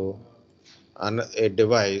pinging to a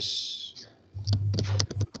device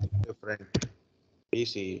different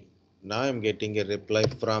PC. Now I'm getting a reply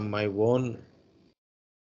from my own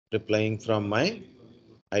replying from my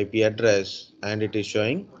IP address and it is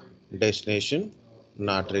showing destination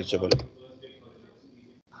not reachable.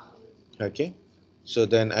 Okay. So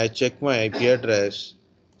then I check my IP address.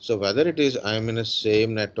 So whether it is I'm in a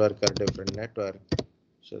same network or different network.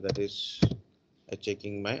 So that is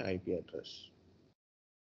checking my IP address.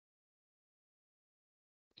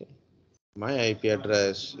 my IP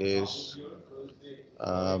address is,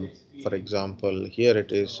 for example, here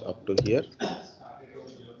it is up to here.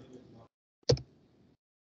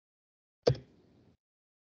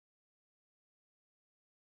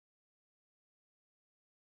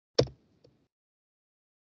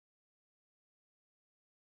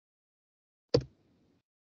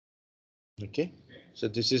 Okay, so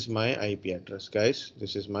this is my IP address, guys.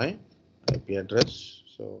 This is my IP address.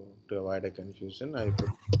 So to avoid a confusion, I put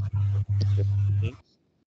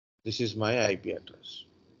this is my IP address.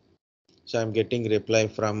 So I'm getting reply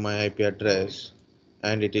from my IP address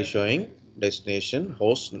and it is showing destination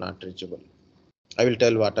host not reachable. I will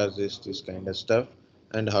tell what are this kind of stuff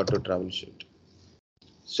and how to troubleshoot.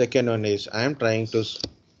 Second one is I am trying to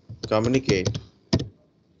communicate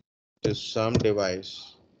to some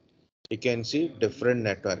device. You can see different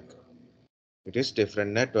network. It is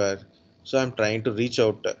different network. So I'm trying to reach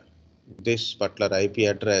out this particular IP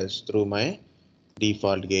address through my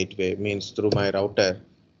default gateway, means through my router.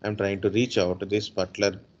 I'm trying to reach out to this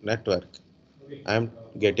particular network. I'm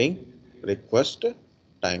getting request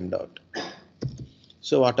timed out.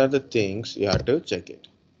 So what are the things you have to check it?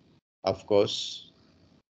 Of course,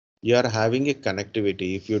 you are having a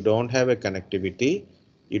connectivity. If you don't have a connectivity,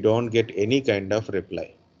 you don't get any kind of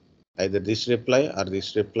reply. Either this reply or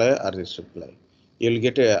this reply or this reply. You'll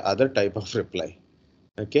get a other type of reply.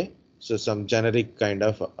 Okay. So some generic kind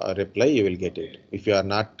of reply you will get it if you are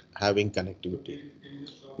not having connectivity.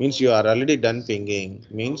 Means you are already done pinging,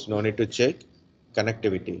 means no need to check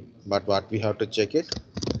connectivity. But what we have to check it?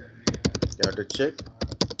 You have to check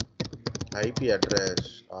IP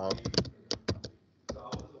address of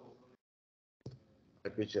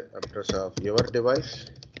your device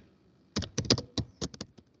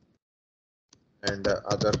and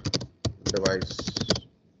other device.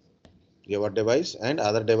 Your device and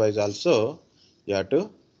other device also you have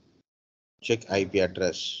to check IP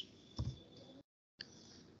address.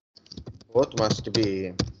 Both must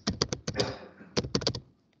be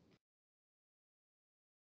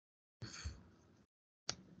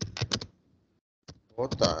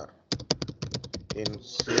both are in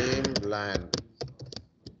same LAN.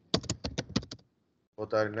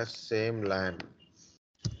 Both are in the same LAN.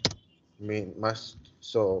 Must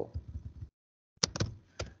so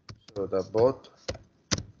the both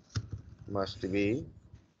must be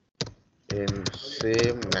in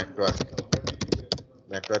same network.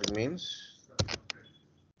 Network means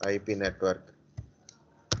IP network.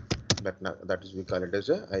 That is we call it as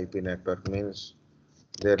a IP network, means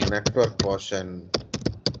their network portion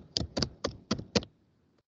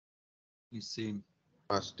Is same.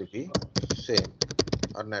 must be same,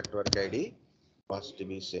 or network ID must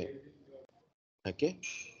be same. Okay,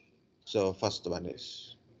 so first one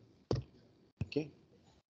is okay.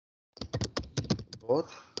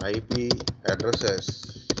 Both IP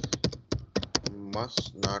addresses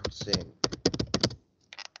must not same.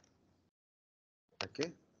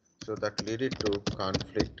 Okay, so that lead it to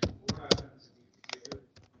conflict,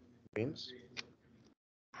 means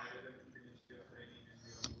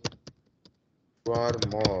two or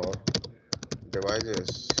more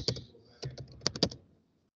devices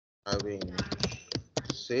having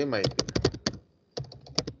same IP.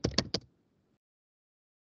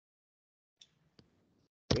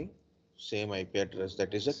 Okay, same IP address,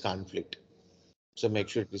 that is a conflict. So make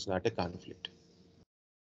sure it is not a conflict.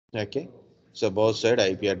 Okay, so both side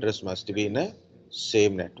IP address must be in a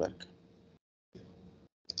same network.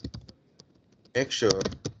 Make sure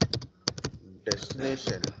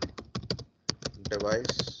destination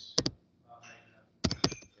device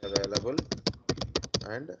available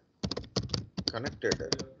and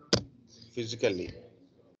connected physically.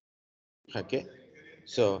 Okay,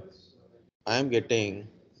 so I am getting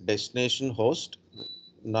destination host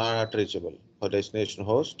not reachable, or destination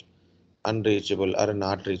host unreachable or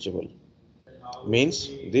not reachable. Means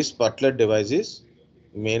this particular devices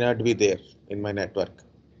may not be there in my network.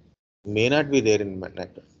 May not be there in my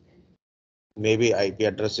network. Maybe IP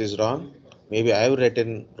address is wrong. Maybe I have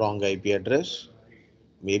written wrong IP address.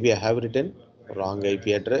 Maybe I have written wrong IP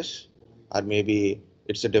address, or maybe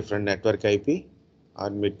it's a different network IP,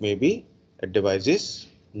 or it may be a device is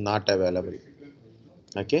not available.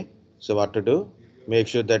 Okay, so what to do? Make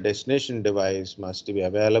sure the destination device must be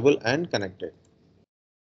available and connected.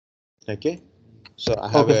 Okay, so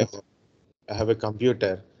Okay, sir. I have a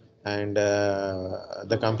computer and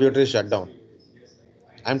the computer is shut down.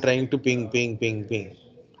 I'm trying to ping.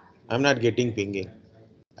 I'm not getting pinging.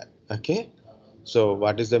 Okay, so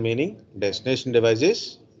what is the meaning? Destination device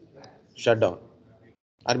is shut down,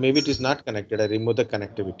 or maybe it is not connected. I remove the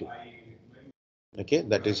connectivity. Okay,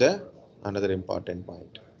 that is another important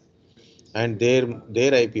point. and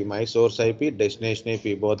their IP, my source IP, destination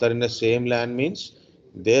IP, both are in the same LAN means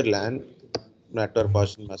their LAN network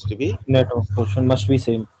portion must be Network portion must be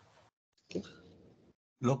same.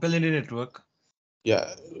 Local area network.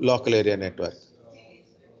 local area network.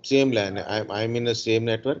 Same LAN. I'm in the same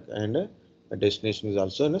network and the destination is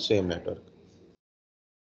also in the same network.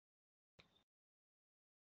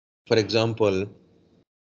 For example,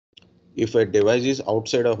 if a device is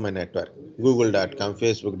outside of my network, google.com,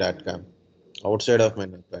 facebook.com, outside of my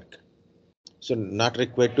network, so not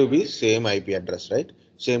required to be same IP address, right?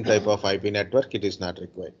 Same type of IP network, it is not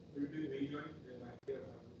required.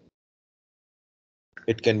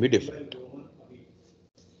 It can be different.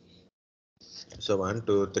 So 1,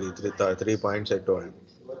 2, 3, 3 points I told.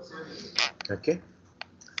 Okay.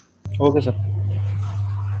 Okay, sir.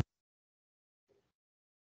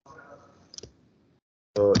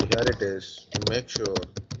 So here it is. Make sure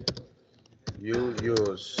you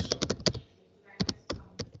use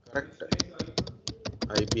correct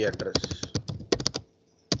IP address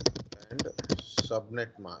and subnet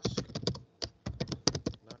mask.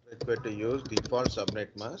 Not required to use default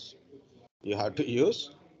subnet mask. You have to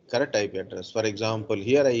use correct IP address. For example,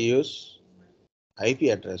 here I use IP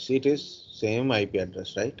address. It is same IP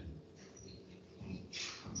address, right?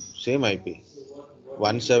 Same IP.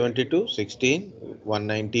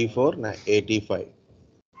 172.16.194.85.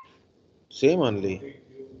 Same only.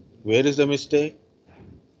 Where is the mistake?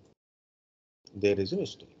 There is a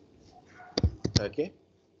mistake. Okay.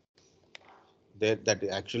 There, that is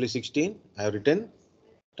actually 16. I have written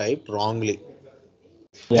type wrongly.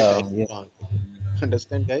 I Yeah, typed yes. wrong.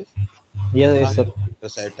 Understand, guys? Yeah, yes, Wrong sir.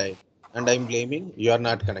 address I type, and I'm blaming you are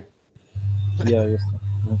not connected. Yeah, yes, sir.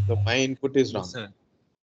 So my input is Yes, wrong. sir.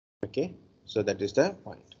 Okay. So that is the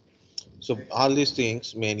point. So all these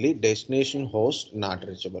things mainly destination host not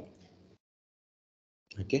reachable.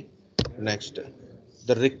 Okay. Next,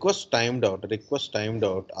 the request timed out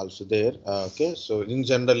also there. Okay. So in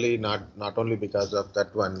generally not only because of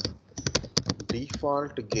that one,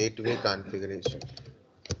 default gateway configuration.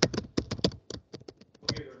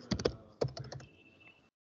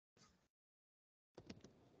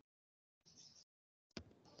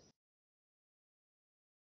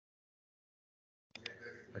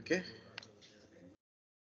 Okay.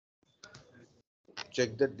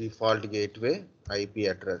 Check the default gateway IP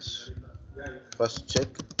address. First check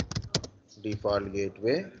default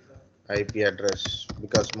gateway IP address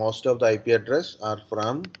because most of the IP address are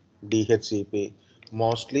from DHCP.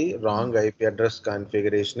 Mostly wrong IP address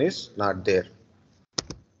configuration is not there.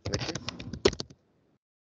 Okay.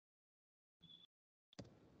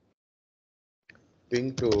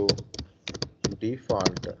 Ping to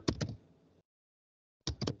default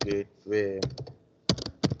gateway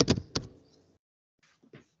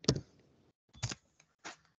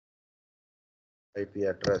IP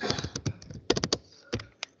address.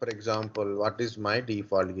 For example, what is my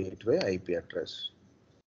default gateway IP address?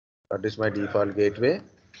 What is my default gateway?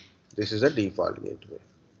 This is a default gateway.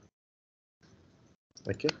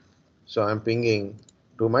 Okay. So I'm pinging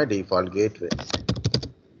to my default gateway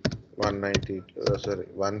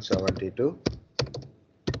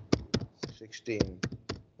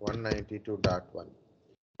 192.16.192.1.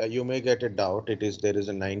 You may get a doubt. There is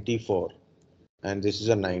a 94 and this is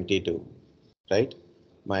a 92, right?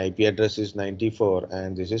 My IP address is 94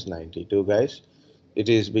 and this is 92, guys. It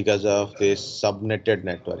is because of this subnetted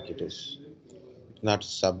network. It is not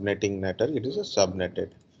subnetting network. It is a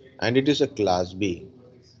subnetted, and it is a class B.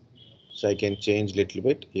 So I can change little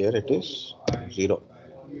bit. Here it is 0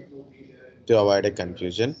 to avoid a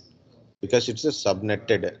confusion because it's a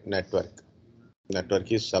subnetted network. Network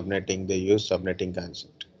is subnetting. They use subnetting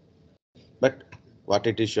concept. But what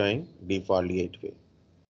it is showing default gateway.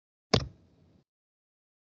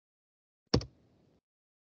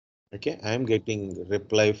 Okay, I am getting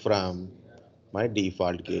reply from my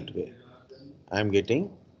default gateway. I am getting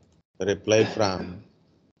reply from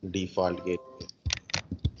default gateway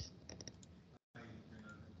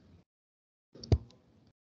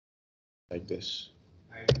like this.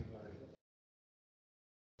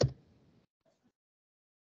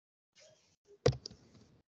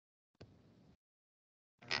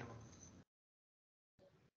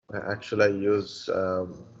 Actually, I use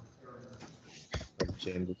I'll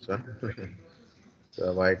change this one to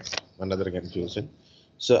avoid another confusion.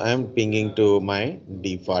 So I am pinging to my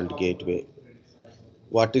default gateway.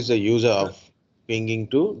 What is the user of pinging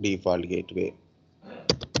to default gateway?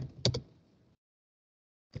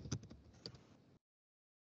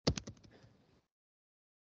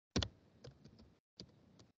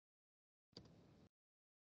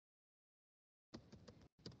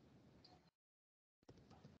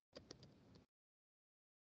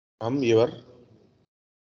 from your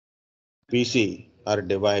PC or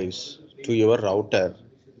device to your router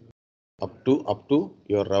up to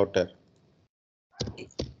your router.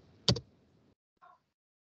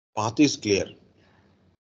 Path is clear.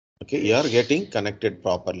 Okay, you are getting connected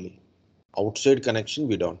properly. Outside connection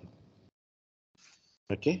we don't know.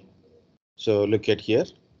 Okay, so look at here.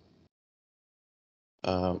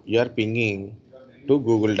 You are pinging to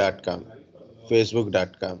google.com,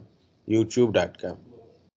 facebook.com, youtube.com.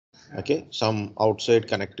 Okay, some outside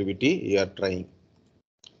connectivity you are trying.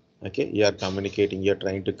 Okay, you are communicating, you are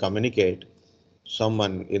trying to communicate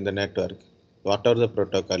someone in the network. What are the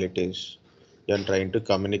protocol it is? You are trying to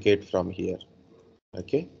communicate from here.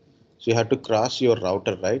 Okay, so you have to cross your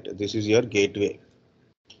router, right? This is your gateway.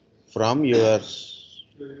 From yours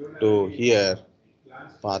to here,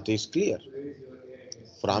 path is clear.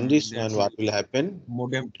 From this one, what will happen?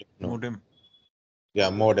 Modem. No. Modem. Yeah,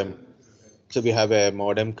 modem. So we have a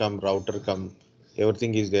modem come, router come,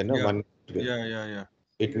 everything is there. No? Yeah. One. Yeah.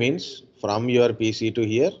 It means from your PC to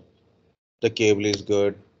here, the cable is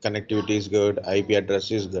good, connectivity is good, IP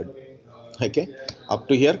address is good. Okay, up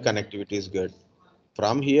to here, connectivity is good.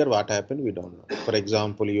 From here, what happened? We don't know. For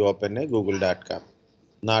example, you open a google.com,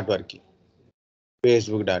 not working.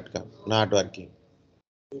 Facebook.com, not working.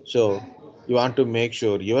 So you want to make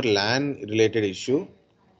sure your LAN related issue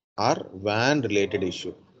or WAN related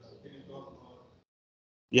issue.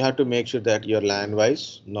 You have to make sure that your LAN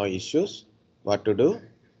wise, no issues. What to do?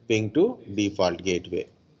 Ping to default gateway.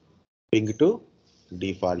 Ping to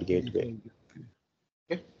default gateway.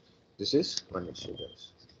 Okay, this is one issue,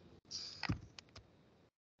 guys.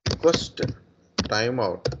 First,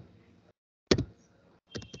 timeout.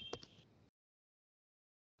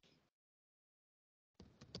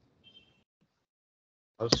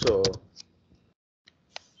 Also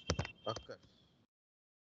occurs.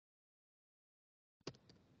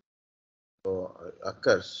 So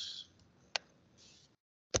occurs.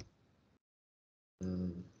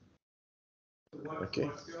 Okay.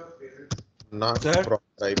 Not Sir?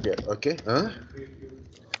 proper IP. Okay.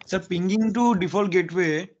 Sir, pinging to default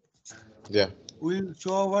gateway Yeah. will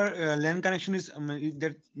show our LAN connection is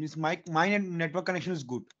that means my network connection is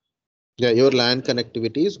good. Yeah, your LAN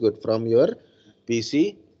connectivity is good from your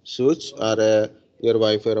PC switch or your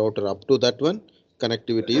Wi-Fi router up to that one.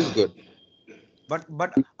 Connectivity is good.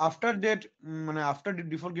 But after that, after the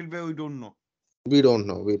default gateway, we don't know. We don't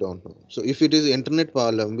know. We don't know. So if it is internet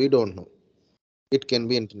problem, we don't know. It can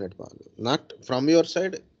be internet problem. Not from your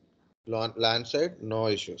side, LAN side, no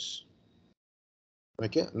issues.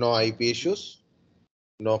 Okay, no IP issues,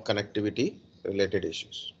 no connectivity related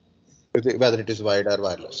issues. Whether it is wired or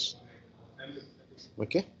wireless.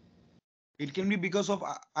 Okay. It can be because of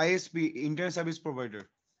ISP, internet service provider.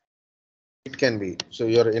 It can be. So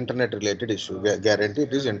your internet related issue, guarantee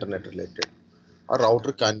it is internet related or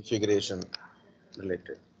router configuration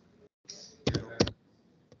related.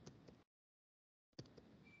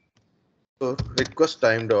 So request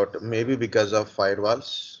timed out, maybe because of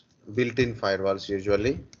firewalls, built-in firewalls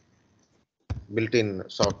usually, built-in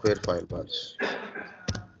software firewalls,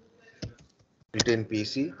 built-in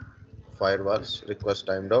PC firewalls, request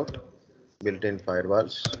timed out, built-in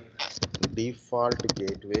firewalls, default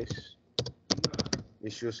gateways.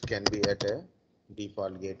 Issues can be at a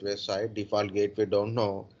default gateway side. Default gateway don't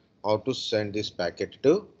know how to send this packet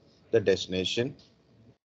to the destination,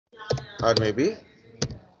 or maybe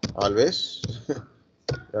always you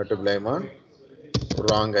have to blame on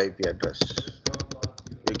wrong IP address.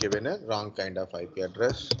 We given a wrong kind of IP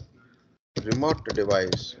address. Remote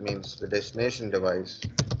device means the destination device.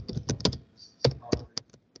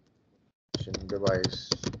 Device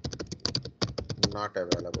not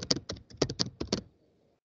available.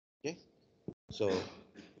 Okay, so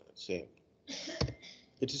same.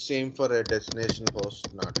 It is same for a destination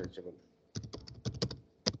host not reachable.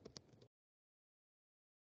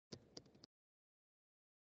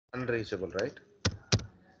 Unreachable, right?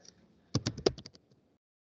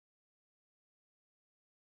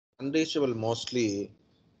 Unreachable mostly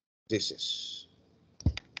this is.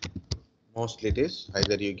 Mostly it is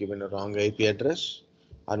either you given a wrong IP address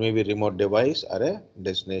or maybe remote device or a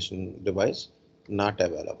destination device not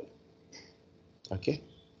available. Okay.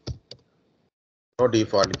 No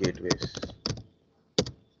default gateways.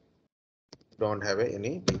 Don't have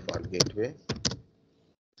any default gateway.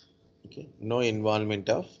 Okay. No involvement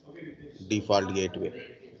of default gateway.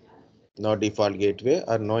 No default gateway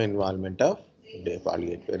or no involvement of default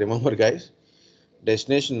gateway. Remember guys,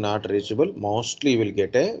 destination not reachable mostly will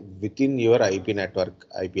get a within your IP network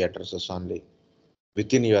IP addresses only.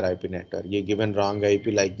 Within your IP network, you given wrong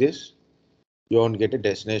IP like this, you won't get a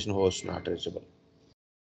destination host not reachable.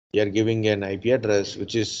 you are giving an IP address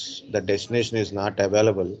which is the destination is not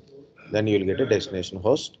available, then you will get a destination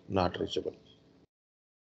host not reachable,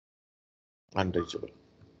 unreachable.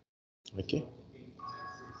 Okay.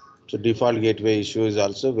 So default gateway issue is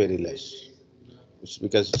also very less. It's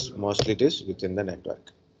because mostly it is within the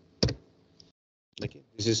network. Okay.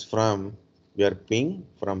 This is from your ping.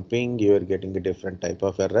 From ping, you are getting a different type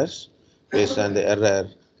of errors. Based on the error,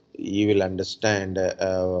 you will understand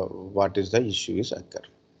what is the issue is occur.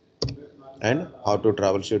 And how to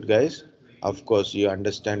troubleshoot, guys. Of course, you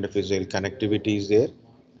understand the physical connectivity is there,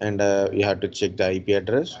 and you have to check the IP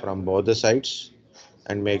address from both the sides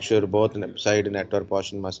and make sure both side network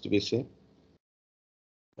portion must be same.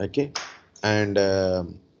 Okay, and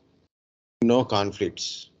no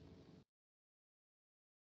conflicts.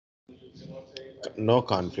 No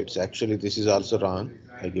conflicts. Actually, this is also wrong.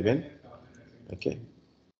 I given. Okay,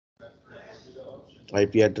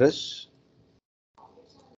 IP address.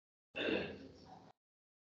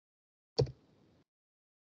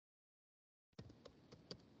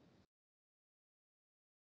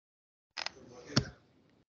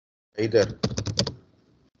 Either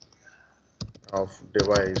of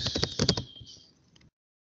device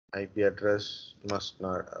IP address must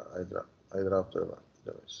not either of the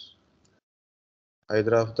device.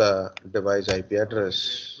 Either of the device IP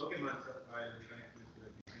address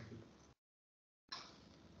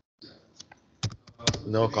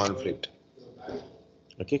no conflict.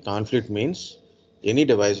 Okay, conflict means any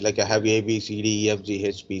device like I have A, B, C, D, E, F, G,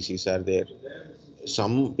 H PCs are there.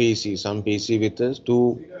 Some PC with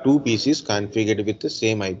two PCs configured with the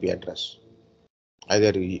same IP address.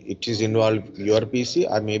 Either it is involved your PC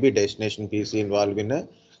or maybe destination PC involved in a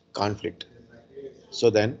conflict.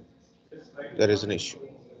 So then there is an issue.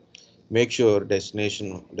 Make sure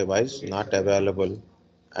destination device not available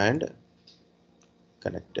and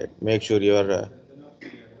connected. Make sure your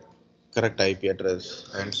correct IP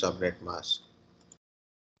address and subnet mask.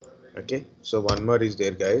 Okay, so one more is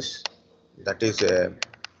there, guys. That is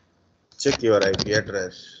check your IP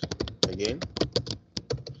address again.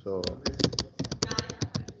 So if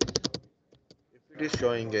it is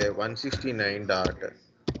showing a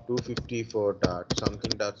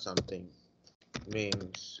 169.254.something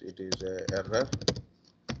means it is a error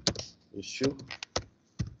issue.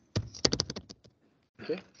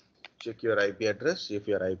 Okay, check your IP address. If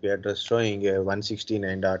your IP address showing a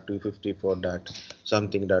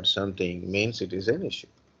 169.254.something means it is an issue,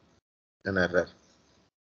 an error.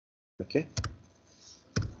 Okay,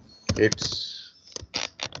 it's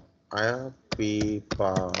IP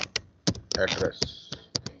address.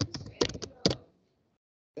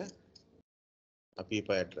 Okay, IP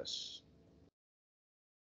address.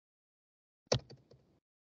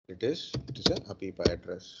 It is a APIPA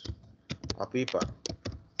address. APIPA.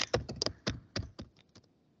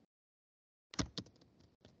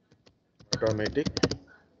 Automatic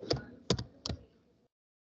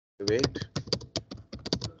private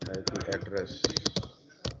IP address.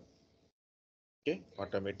 Okay,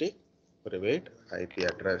 automatic private IP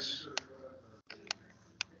address.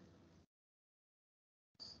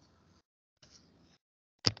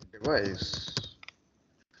 Device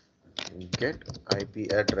get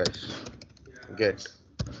IP address get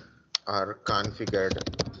are configured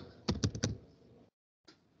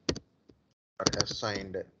or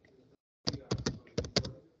assigned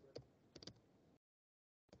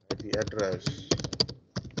IP address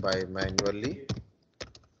by manually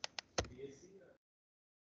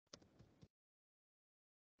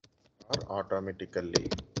or automatically.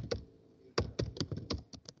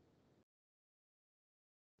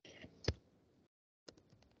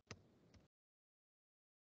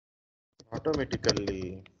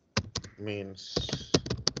 Automatically means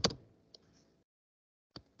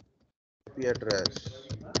IP address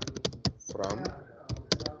from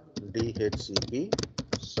DHCP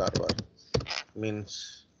server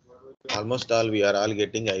means almost all we are all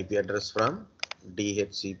getting IP address from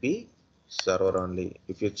DHCP server only.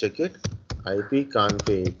 If you check it, IP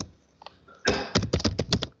config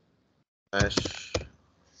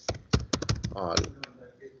all.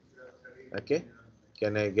 Okay,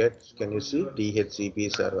 can you see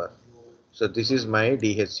DHCP server? So this is my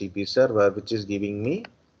DHCP server which is giving me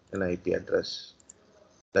an IP address.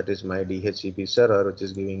 That is my DHCP server which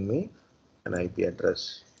is giving me an IP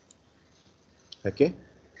address. Okay,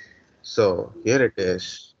 so here it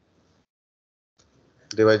is.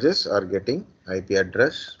 Devices are getting IP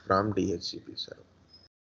address from DHCP server.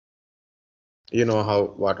 You know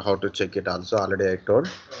how to check it also already I told.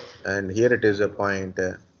 And here it is a point.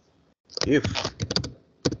 If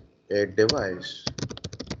a device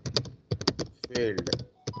failed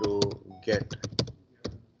to get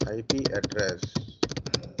IP address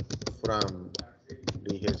from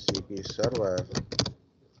DHCP server,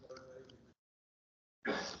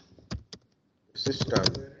 system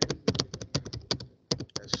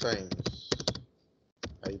assigns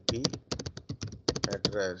IP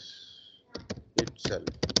address itself.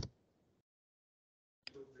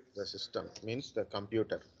 The system means the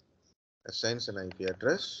computer assigns an IP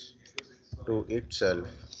address to itself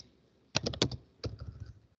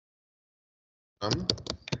from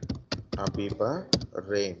Apipa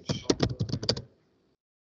range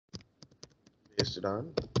based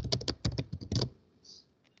on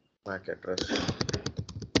MAC address.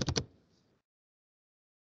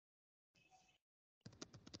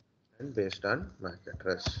 And based on MAC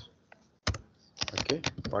address. Okay,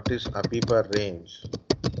 what is Apipa range?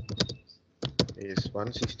 Is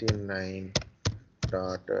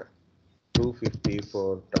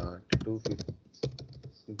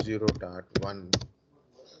 169.254.250.1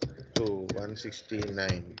 to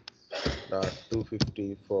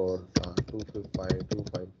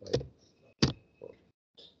 169.254.255.255.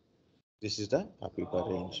 This is the Apipa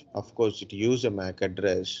range. Of course, it uses a MAC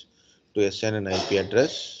address to assign an IP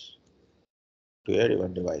address to a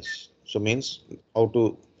given device. So means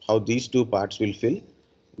how these two parts will fill.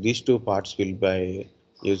 These two parts will by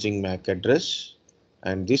using MAC address,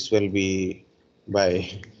 and this will be by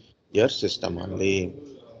your system only.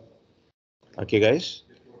 Okay, guys.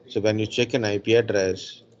 So when you check an IP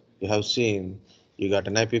address, you have seen you got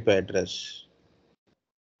an IP address.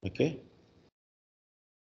 Okay.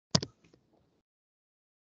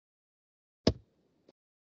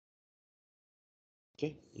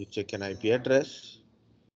 Okay, you check an IP address,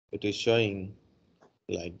 it is showing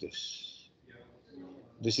like this.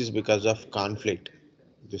 This is because of conflict.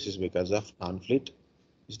 This is because of conflict.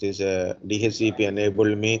 It is a DHCP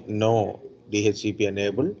enabled me no. DHCP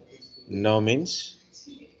enabled no means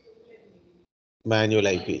manual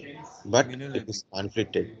IP, but Manual it IP. is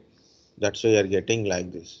conflicted. That's why you are getting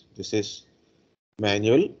like this. This is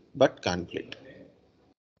manual but conflict.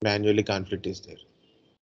 Manually conflict is there.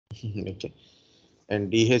 Okay,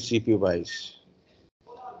 and DHCP wise,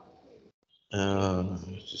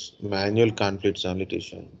 manual conflicts only to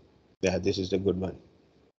show. Yeah, this is the good one.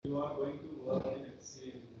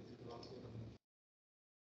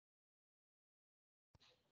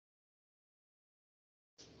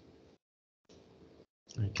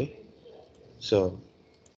 Okay, so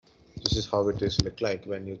this is how it is look like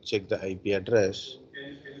when you check the IP address.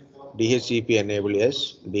 DHCP enable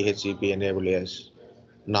yes, DHCP enable yes.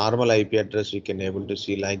 Normal IP address you can able to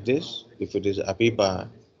see like this. If it is Apipa,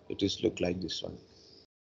 it is look like this one.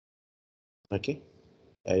 Okay,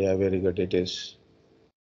 yeah, very good. It is.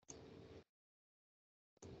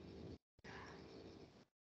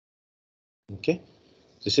 Okay,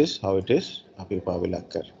 this is how it is. Apipa will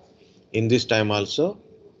occur. In this time also,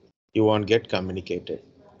 you won't get communicated.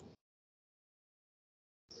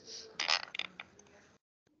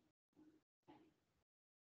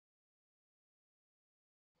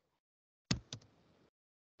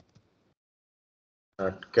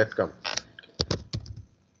 Get come.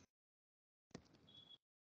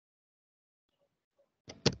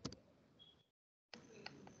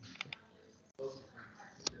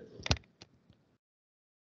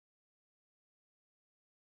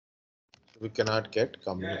 We cannot get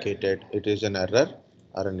communicated. It is an error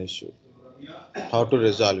or an issue. How to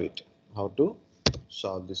resolve it? How to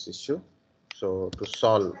solve this issue? So to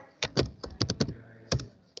solve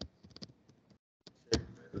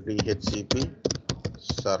DHCP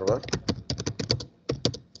server,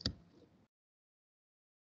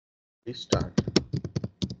 restart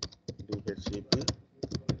DHCP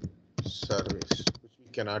service, which we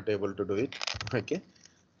cannot able to do it. Okay,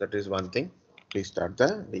 that is one thing. Please start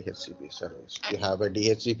the DHCP service. If you have a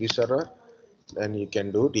DHCP server, then you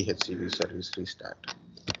can do DHCP service restart.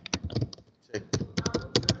 Check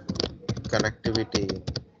connectivity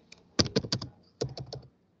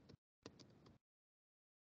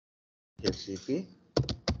DHCP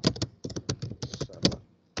server.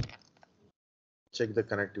 Check the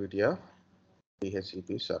connectivity of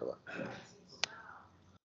DHCP server.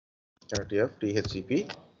 Connectivity of DHCP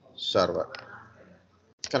server.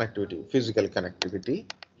 Connectivity, physical connectivity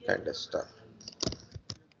kind of stuff.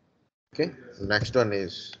 Okay, next one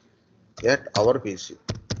is at our PC.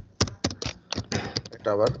 At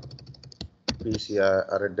our PC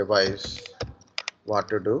or a device, what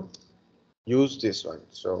to do? Use this one.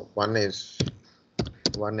 So one is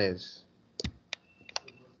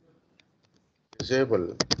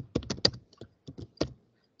disable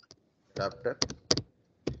adapter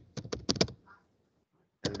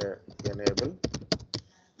and enable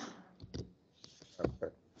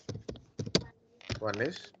adapter. One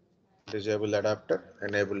is disable adapter,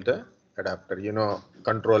 enable the adapter. You know,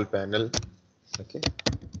 control panel. Okay.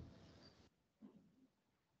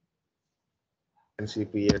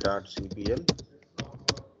 ncpa.cpl.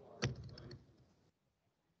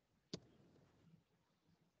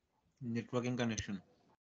 Networking connection.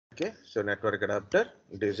 Okay, so network adapter,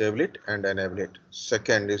 disable it and enable it.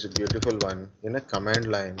 Second is a beautiful one. In a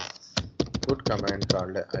command line, put command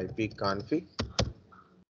called ipconfig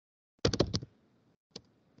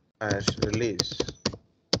as release.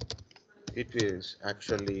 It is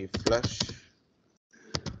actually flush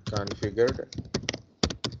configured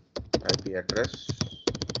IP address,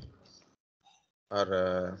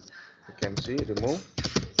 or you can see remove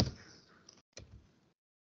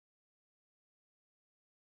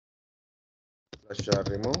flush or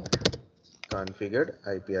remove configured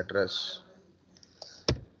IP address.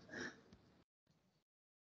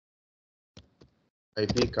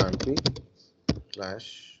 ipconfig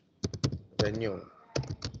 / renew.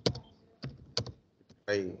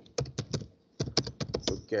 Try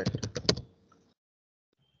to get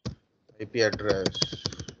IP address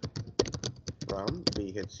from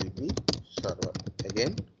DHCP server.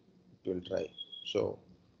 Again, it will try. So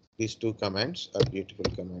these two commands are beautiful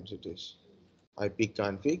commands. It is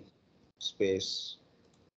ipconfig space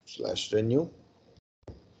 / renew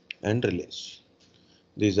and release.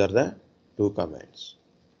 These are the two commands.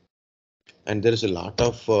 And there is a lot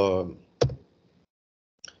of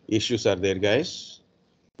issues are there, guys.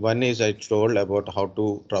 One is I told about how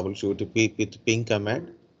to troubleshoot with ping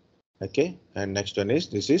command. Okay, and next one is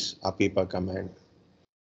this is apipa command,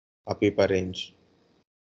 apipa range.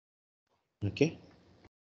 Okay,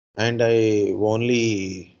 and I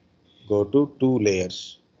only go to 2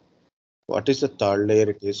 layers. What is the third layer?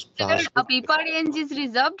 It is Sir, transmit Apipa range is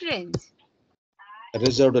reserved range.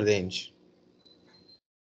 reserved range.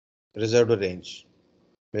 Reserved range.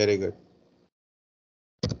 Very good.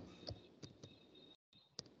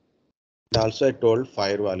 And also I told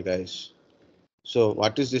firewall, guys. So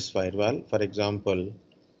what is this firewall? For example,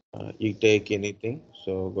 you take anything.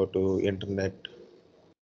 So go to internet,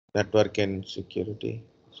 network and security.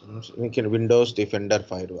 So we can Windows Defender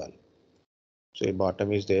firewall. So the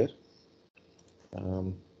bottom is there.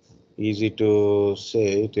 Easy to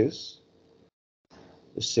say it is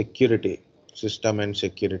security, system and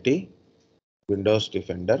security, Windows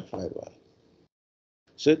Defender firewall.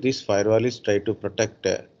 So this firewall is try to protect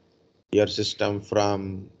your system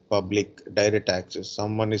from public direct access.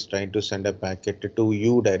 Someone is trying to send a packet to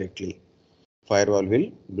you directly. Firewall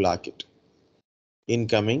will block it.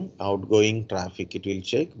 Incoming, outgoing traffic. It will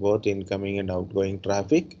check both incoming and outgoing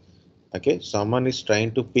traffic. Okay, someone is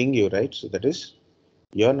trying to ping you, right? So that is,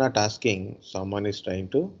 you're not asking, someone is trying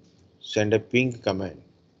to send a ping command.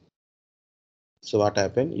 So what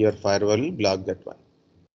happened? Your firewall will block that one.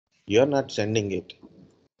 You're not sending it.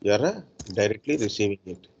 You're directly receiving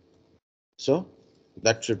it. So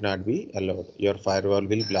that should not be allowed. Your firewall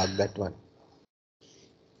will block that one.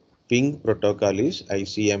 Ping protocol is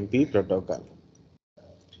ICMP protocol.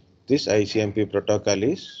 This ICMP protocol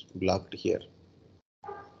is blocked here.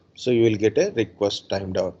 So you will get a request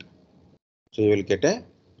timed out. So you will get a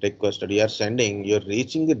request that you are sending, you're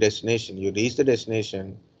reaching the destination, you reach the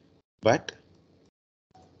destination, but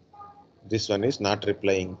this one is not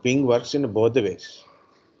replying. Ping works in both the ways.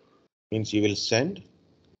 Means you will send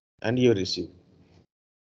and you receive.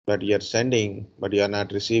 But you are sending, but you are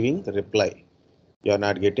not receiving the reply. You are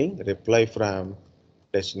not getting reply from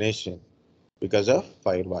destination because of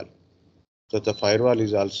firewall. So the firewall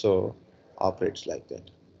is also operates like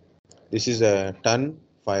that. This is a turn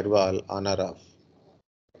firewall on or off.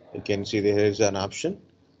 You can see there is an option,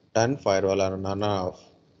 turn firewall on or off.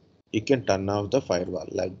 You can turn off the firewall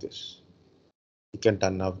like this. You can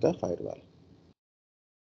turn off the firewall.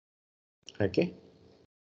 Okay.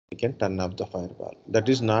 You can turn off the firewall. That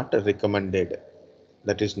is not recommended.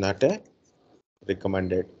 That is not a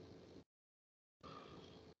recommended.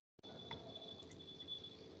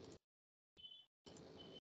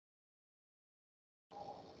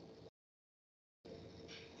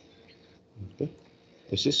 Okay.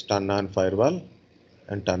 This is turn on firewall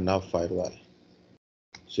and turn off firewall.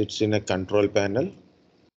 Sits in a control panel,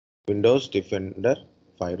 Windows Defender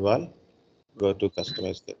firewall. Go to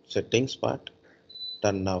customize the settings part,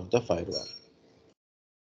 turn off the firewall.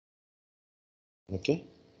 Okay.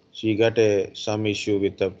 So you got some issue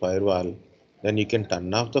with the firewall, then you can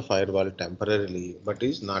turn off the firewall temporarily, but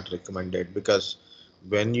is not recommended because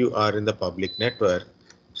when you are in the public network,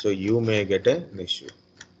 so you may get an issue.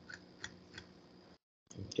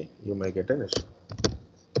 Okay, you may get an issue.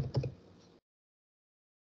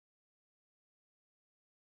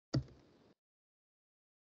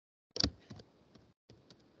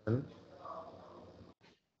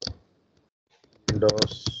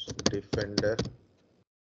 Windows Defender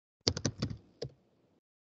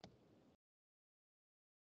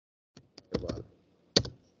firewall,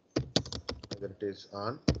 whether it is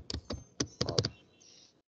on or off.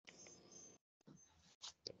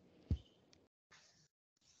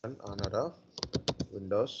 On or off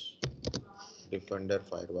Windows Defender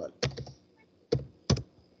firewall.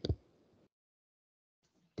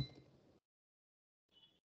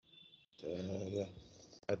 Yeah,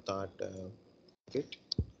 I thought it.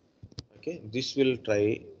 Okay, this will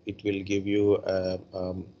try. It will give you a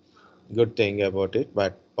good thing about it,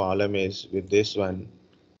 but problem is with this one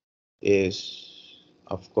is,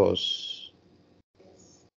 of course,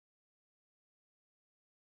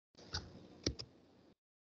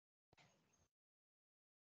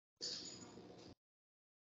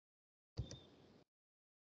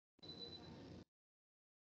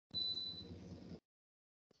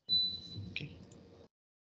 okay.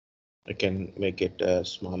 I can make it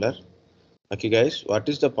smaller. Okay, guys, what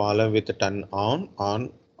is the problem with the turn on?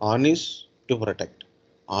 On is to protect.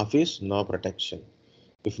 Off is no protection.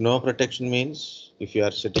 If no protection means if you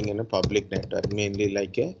are sitting in a public network, mainly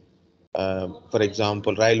like a, for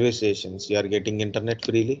example, railway stations, you are getting internet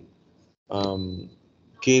freely.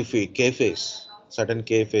 Cafes, certain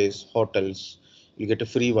cafes, hotels, you get a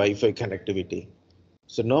free Wi-Fi connectivity.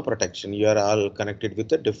 So no protection. You are all connected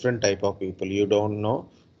with a different type of people. You don't know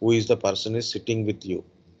who is the person is sitting with you.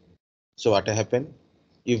 So what happen?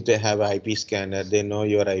 If they have IP scanner, they know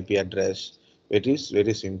your IP address. It is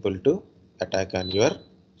very simple to attack on your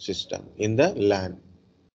system in the LAN.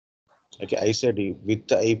 Okay, I said with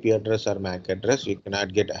the IP address or MAC address, you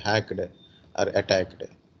cannot get hacked or attacked.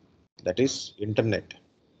 That is internet.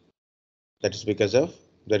 That is because of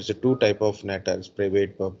there is a two type of networks,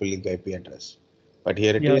 private, public IP address. But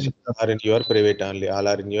here it Yeah, is are in your private only. All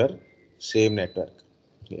are in your same network.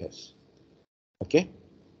 Yes. Okay.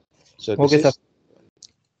 So this Okay,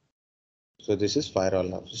 sir. is firewall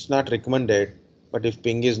now. It's not recommended, but if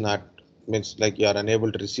ping is not means like you are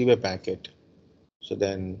unable to receive a packet, so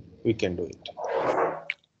then we can do it.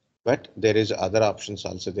 But there is other options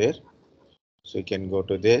also there. So you can go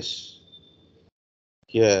to this.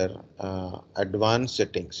 Here, advanced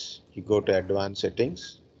settings. You go to advanced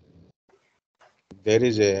settings. There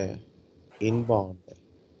is a inbound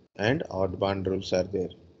and outbound rules are there.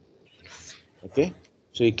 Okay,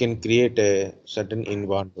 so you can create a certain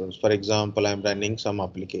inbound rules. For example, I'm running some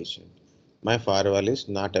application. My firewall is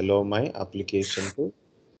not allow my application to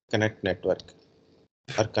connect network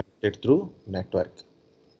or connected through network.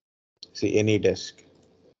 See any desk,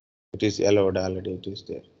 it is allowed already. It is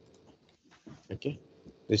there. Okay,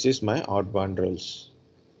 this is my outbound rules.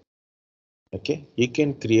 Okay, you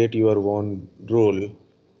can create your own rule.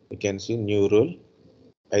 You can see new rule,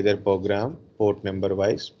 either program, port number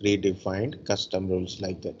wise, predefined, custom rules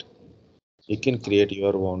like that. You can create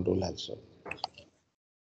your own rule also.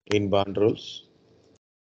 Inbound rules.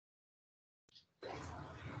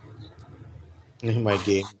 My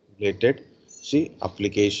game related. See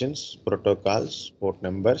applications, protocols, port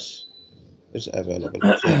numbers is available.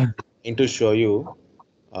 So I'm going to show you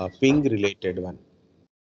a ping related one.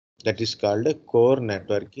 That is called a core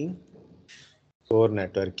networking. Core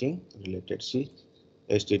networking related. See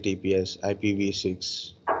HTTPS,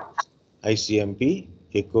 IPv6, ICMP,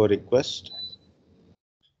 echo request,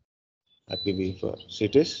 IPv4. So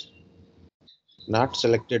it is not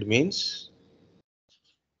selected means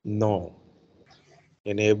no.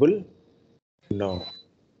 Enable no.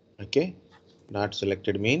 Okay. Not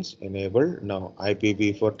selected means enable no.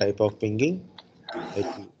 IPv4 type of pinging,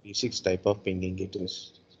 IPv6 type of pinging it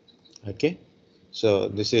is. Okay. So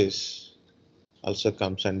this is also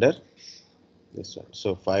comes under this one.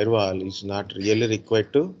 So firewall is not really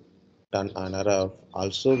required to turn on or off.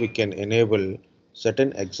 Also we can enable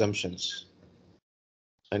certain exemptions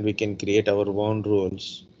and we can create our own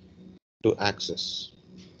rules to access.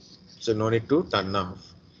 So no need to turn off.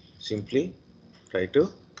 Simply try to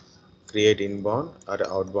create inbound or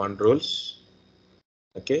outbound rules.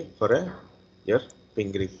 Okay, for your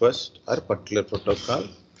ping request or particular protocol,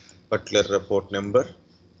 particular port number,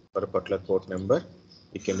 for a particular port number,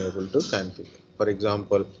 you can able to configure. For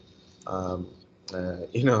example, um,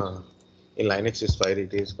 in Linux is file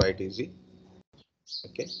it is quite easy.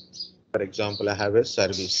 Okay, for example, I have a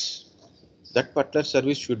service. That particular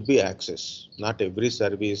service should be accessed. Not every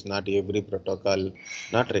service, not every protocol,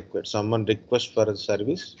 not required. Someone request for a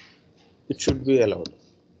service, it should be allowed.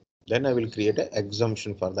 Then I will create an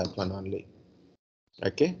exemption for that one only.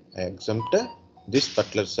 Okay, I exempt this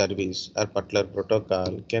particular service or particular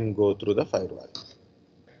protocol can go through the firewall.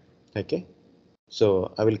 Okay,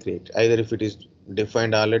 So I will create, either if it is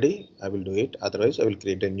defined already, I will do it. Otherwise, I will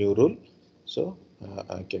create a new rule. So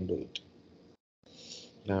I can do it.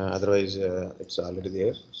 Otherwise, it's already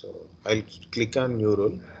there. So I'll click on new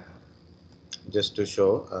rule just to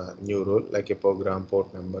show a new rule, like a program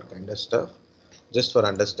port number kind of stuff. Just for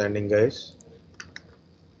understanding, guys.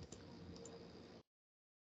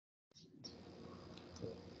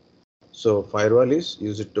 So firewall is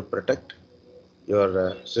used to protect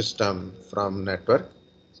your system from network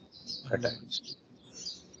attacks.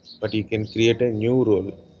 But you can create a new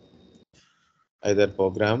rule, either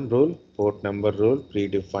program rule, port number rule,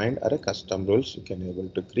 predefined, or a custom rules you can able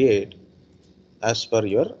to create as per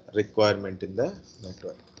your requirement in the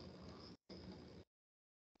network.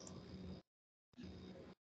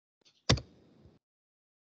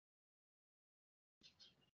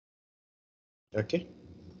 Okay,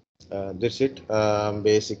 that's it.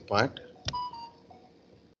 Basic part.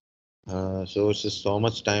 So it's just so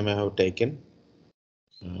much time I have taken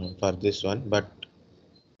for this one, but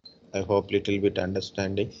I hope little bit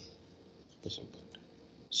understanding.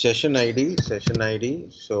 Session ID.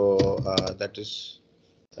 So that is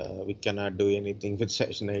we cannot do anything with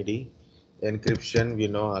session ID. Encryption we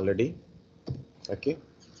know already. Okay,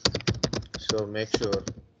 so make sure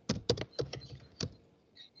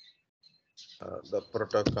the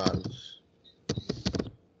protocols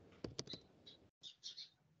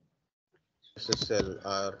SSL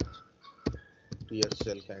or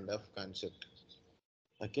TSL kind of concept.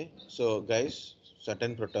 Okay, so guys,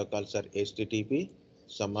 certain protocols are HTTP,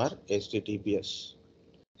 some are HTTPS.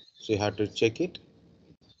 So you have to check it.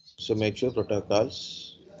 So make sure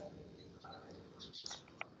protocols.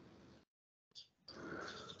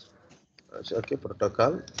 Okay,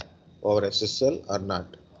 protocol over SSL or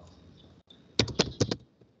not.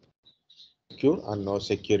 Secure or no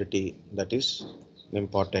security, that is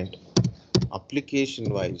important.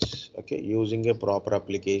 Application wise, okay, using a proper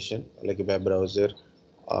application like a web browser,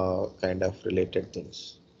 kind of related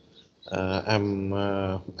things.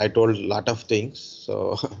 I told a lot of things,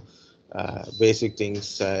 so basic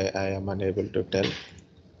things I am unable to tell.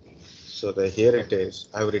 So here it is.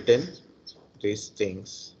 I've written these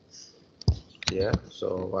things here.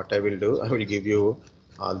 So what I will do, I will give you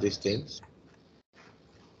all these things.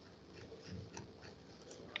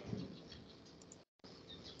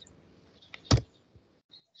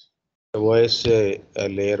 OSI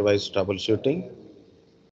layer wise troubleshooting.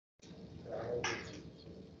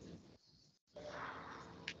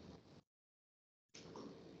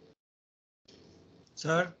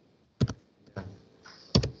 Sir,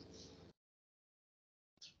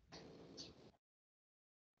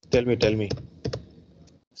 Tell me.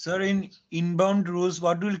 sir, in inbound rules,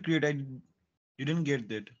 what will create? I didn't get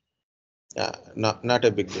that. Not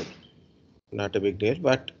a big deal. Not a big deal.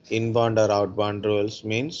 But inbound or outbound rules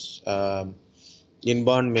means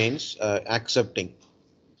inbound means accepting.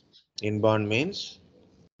 Inbound means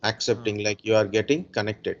accepting, like you are getting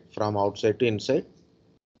connected from outside to inside.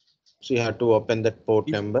 So you have to open that port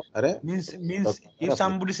If, number. means if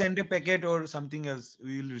somebody sent a packet or something else,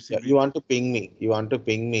 we will Yeah, receive you it. want to ping me. You want to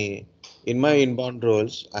ping me. In my inbound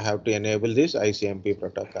rules, I have to enable this ICMP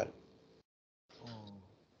protocol. Oh.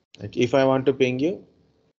 Like if I want to ping you,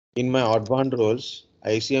 in my outbound rules,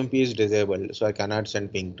 ICMP is disabled, so I cannot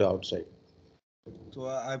send ping to outside. So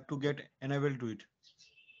I have to get enabled to it.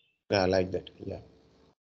 Yeah, like that. Yeah.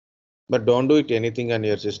 But don't do it anything on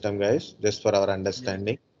your system, guys, just for our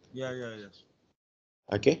understanding. Yeah.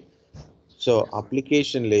 Okay. So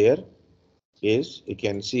application layer is, you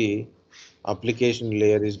can see, application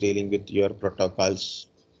layer is dealing with your protocols,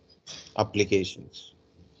 applications.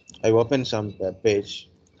 I open some web page.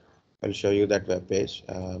 I'll show you that web page.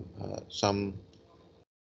 Some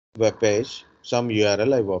web page, some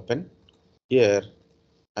URL I've opened. Here,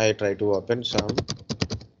 I try to open some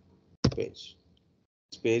page.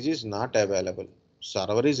 This page is not available.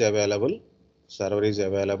 Server is available,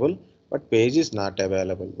 but page is not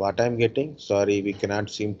available. What I'm getting? Sorry, we cannot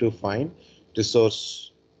seem to find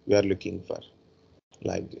resource we are looking for.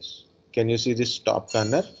 Like this. Can you see this top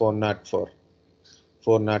corner? 404.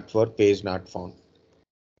 404 page not found.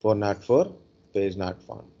 404 page not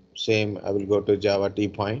found. Same, I will go to Java T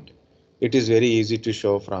point. It is very easy to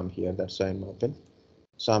show from here. That's why I'm open.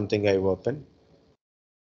 Something I've opened.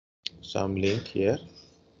 Some link here.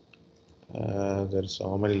 There's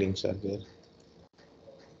so many links are there.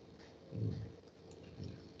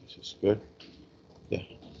 This is good. Yeah.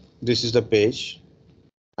 This is the page.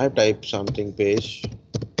 I type something page.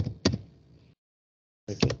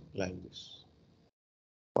 Okay, like this.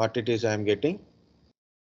 What it is I'm getting?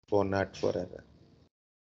 404 error.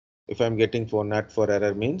 If I'm getting 404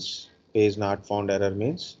 error means Page not found error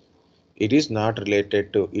means it is not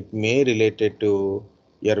related to, it may related to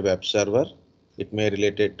your web server, it may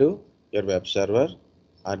related to your web server,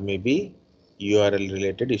 or maybe URL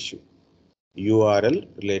related issue. URL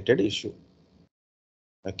related issue.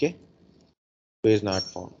 Okay. Page not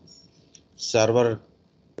found. Server,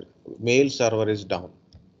 mail server is down.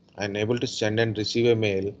 Unable to send and receive a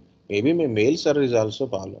mail. Maybe my mail server is also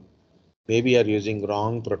problem. Maybe you are using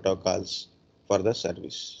wrong protocols for the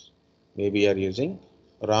service. Maybe you are using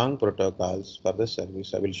wrong protocols for the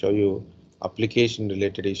service. I will show you application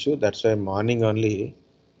related issue. That's why morning only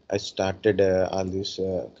I started all this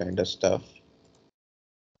kind of stuff.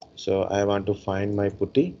 So I want to find my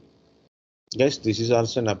putty. Guys, this is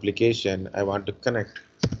also an application. I want to connect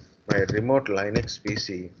my remote Linux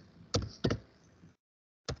PC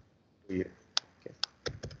to you.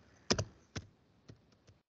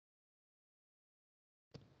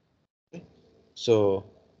 Okay. So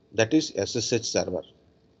that is SSH server,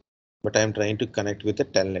 but I am trying to connect with a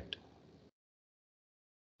telnet.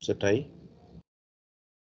 So try.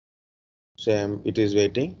 So it is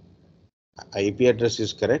waiting. IP address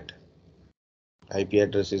is correct. IP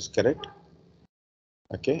address is correct.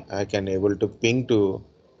 Okay, I can able to ping to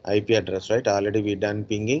IP address, right? Already we done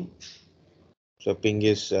pinging. So ping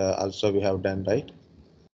is also we have done, right?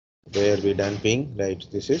 Where we done ping, right?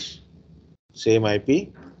 This is same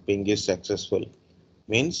IP. Ping is successful.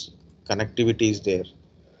 Means connectivity is there.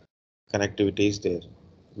 Connectivity is there.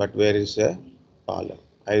 But where is a problem?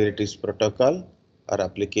 Either it is protocol or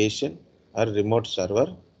application or remote server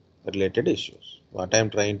related issues. What I am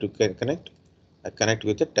trying to connect, I connect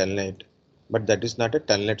with a telnet, but that is not a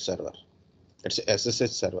telnet server. It's a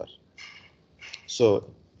SSH server.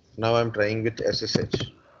 So now I'm trying with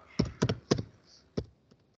SSH.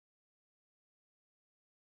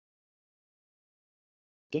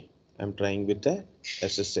 Okay, I'm trying with the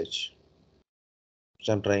SSH.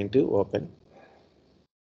 So I'm trying to open.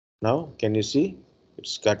 Now can you see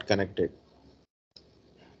it's got connected?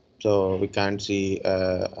 So we can't see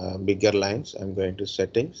bigger lines. I'm going to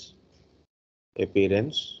settings,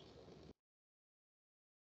 appearance.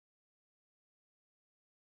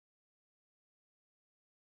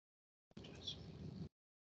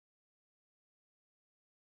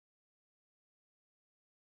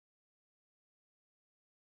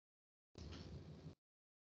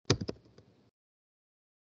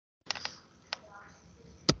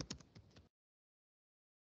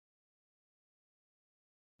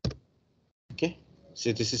 Okay,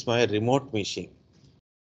 so this is my remote machine.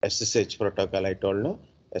 SSH protocol, I told no.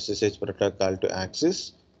 SSH protocol to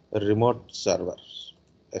access remote servers.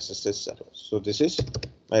 SSH servers. So this is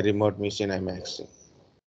my remote machine I'm accessing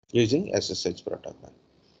using SSH protocol.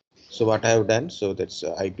 So what I have done, so that's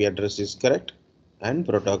IP address is correct and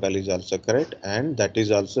protocol is also correct, and that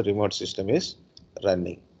is also remote system is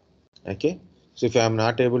running. Okay, so if I am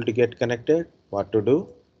not able to get connected, what to do?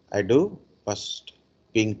 I do first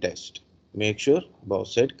ping test. Make sure both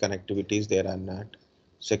side connectivity is there or not.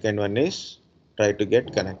 Second one is try to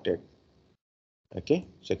get connected. Okay,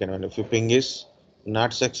 second one, if your ping is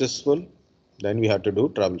not successful, then we have to do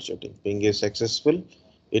troubleshooting. Ping is successful,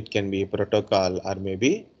 it can be protocol or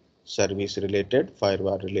maybe service related,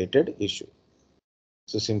 firewall related issue.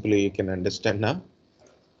 So simply you can understand now.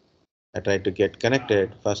 I try to get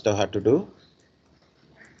connected. First I have to do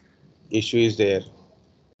issue is there.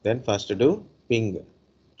 Then first to do ping.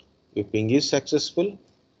 If ping is successful,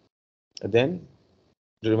 then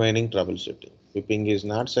remaining troubleshooting. If ping is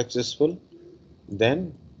not successful,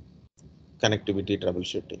 then connectivity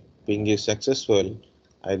troubleshooting. Ping is successful,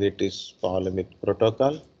 either it is problem with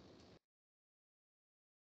protocol,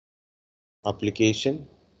 application,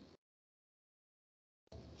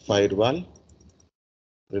 firewall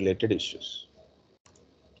related issues.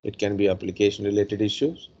 It can be application related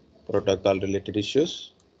issues, protocol related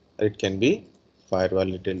issues, or it can be firewall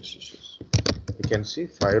related issues. You can see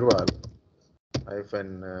firewall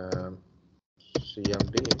hyphen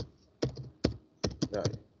cmd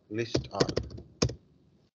list all.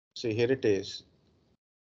 So here it is.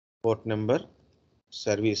 Port number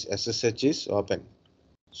service SSH is open.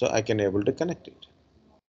 So I can able to connect it.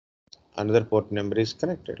 Another port number is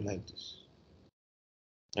connected like this.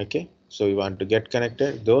 Okay, so we want to get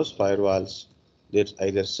connected. Those firewalls, there's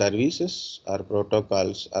either services or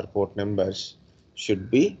protocols or port numbers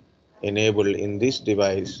should be enabled in this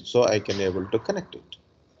device so I can able to connect it.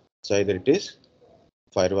 So either it is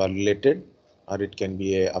firewall related or it can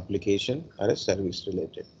be a application or a service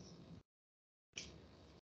related.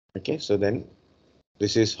 Okay, so then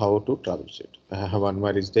this is how to troubleshoot. One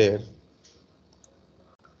more is there.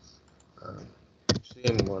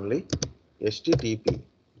 Same only HTTP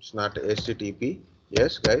It's not HTTP.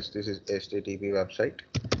 Yes, guys, this is HTTP website.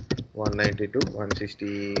 192,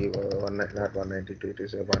 160, not 192, it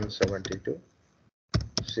is a 172,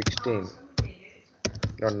 16,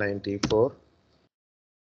 194,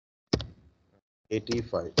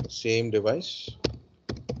 85. Same device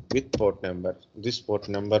with port number. This port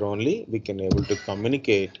number only we can able to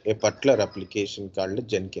communicate a particular application called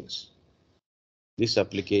Jenkins. This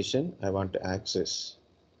application I want to access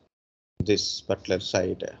this particular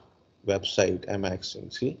site, website I'm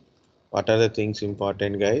accessing. See, what are the things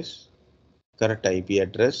important, guys? Correct IP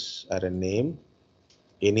address or a name,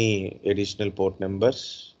 any additional port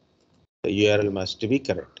numbers, the URL must be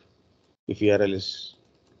correct. If URL is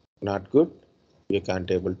not good, you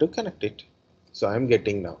can't able to connect it. So I'm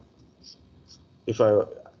getting now. If I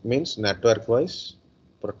means network wise,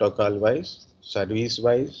 protocol wise, service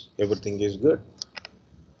wise, everything is good.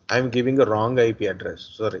 I'm giving a wrong IP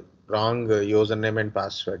address. Sorry, wrong username and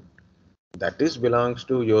password. That is belongs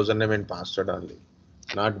to username and password only.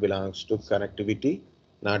 Not belongs to connectivity,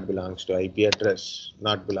 not belongs to IP address,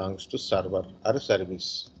 not belongs to server or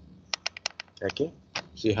service. Okay,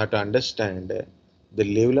 so you have to understand the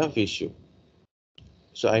level of issue.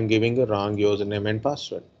 So I'm giving a wrong username and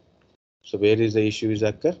password. So where is the issue is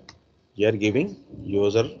occur? You are giving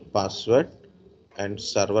user password and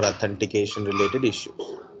server authentication related issues.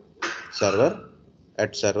 Server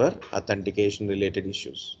authentication related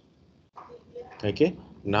issues. Okay,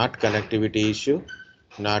 not connectivity issue,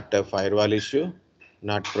 not a firewall issue,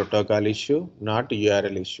 not protocol issue, not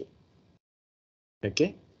URL issue.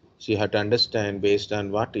 Okay, so you have to understand based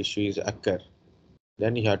on what issue is occur.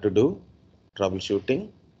 Then you have to do troubleshooting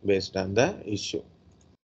based on the issue.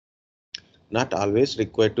 Not always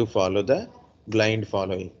required to follow the blind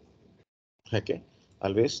following. Okay,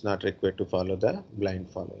 always not required to follow the blind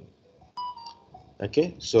following.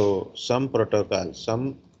 Okay, so some protocols,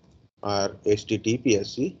 some are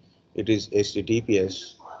HTTPS. See, it is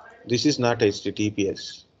HTTPS. This is not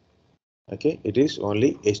HTTPS. Okay, it is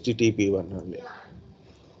only HTTP1 only.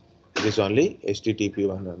 It is only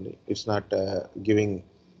HTTP1 only. It's not giving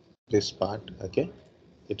this part. Okay,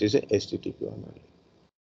 it is a HTTP1 only.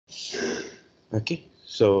 Okay,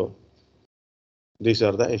 so these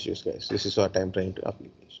are the issues, guys. This is what I'm trying to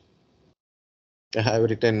application. I have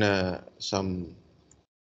written some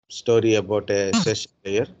story about a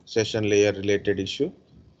session layer related issue.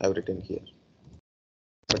 I've written here,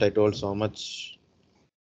 but I told so much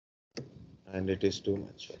and it is too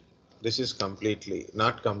much. This is completely,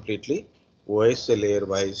 not completely, OSI layer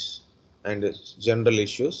wise and general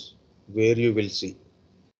issues where you will see.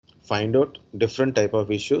 Find out different type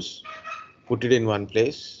of issues, put it in one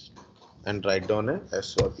place and write down a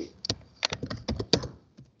SOP.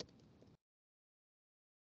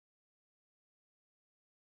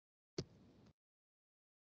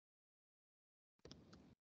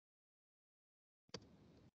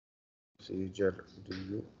 Procedure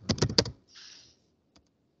review.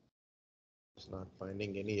 It's not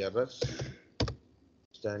finding any errors.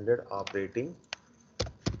 Standard operating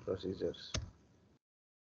procedures.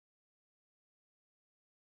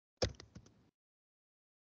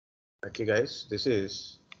 Okay, guys, this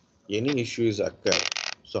is any issues occur.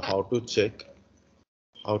 So how to check,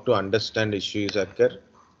 how to understand issues occur,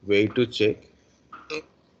 way to check,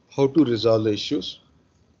 how to resolve the issues.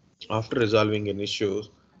 After resolving an issue,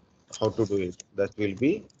 how to do it. That will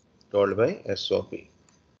be told by SOP.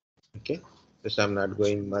 Okay, this I'm not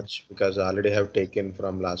going much because I already have taken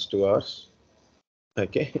from last 2 hours.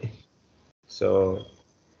 Okay, so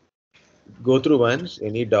go through once.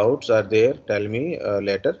 Any doubts are there, tell me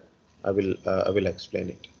later. I will explain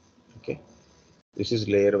it. Okay, this is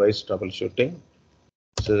layer wise troubleshooting.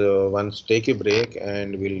 So once take a break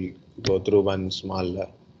and we'll go through one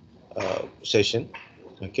small session.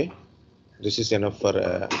 Okay, this is enough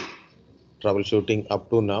for troubleshooting up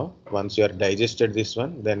to now. Once you are digested this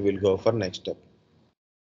one, then we'll go for next step.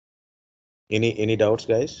 Any doubts,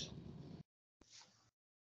 guys?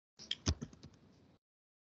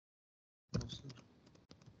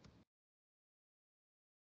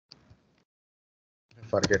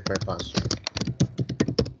 Forget my password.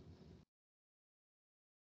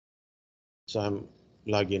 So I'm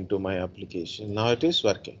logging into my application. Now it is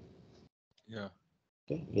working. Yeah.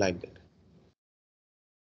 Okay, like that.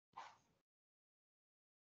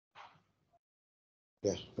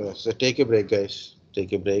 Yeah, so take a break, guys.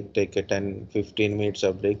 Take a break, take a 10-15 minutes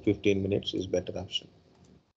of break. 15 minutes is better option.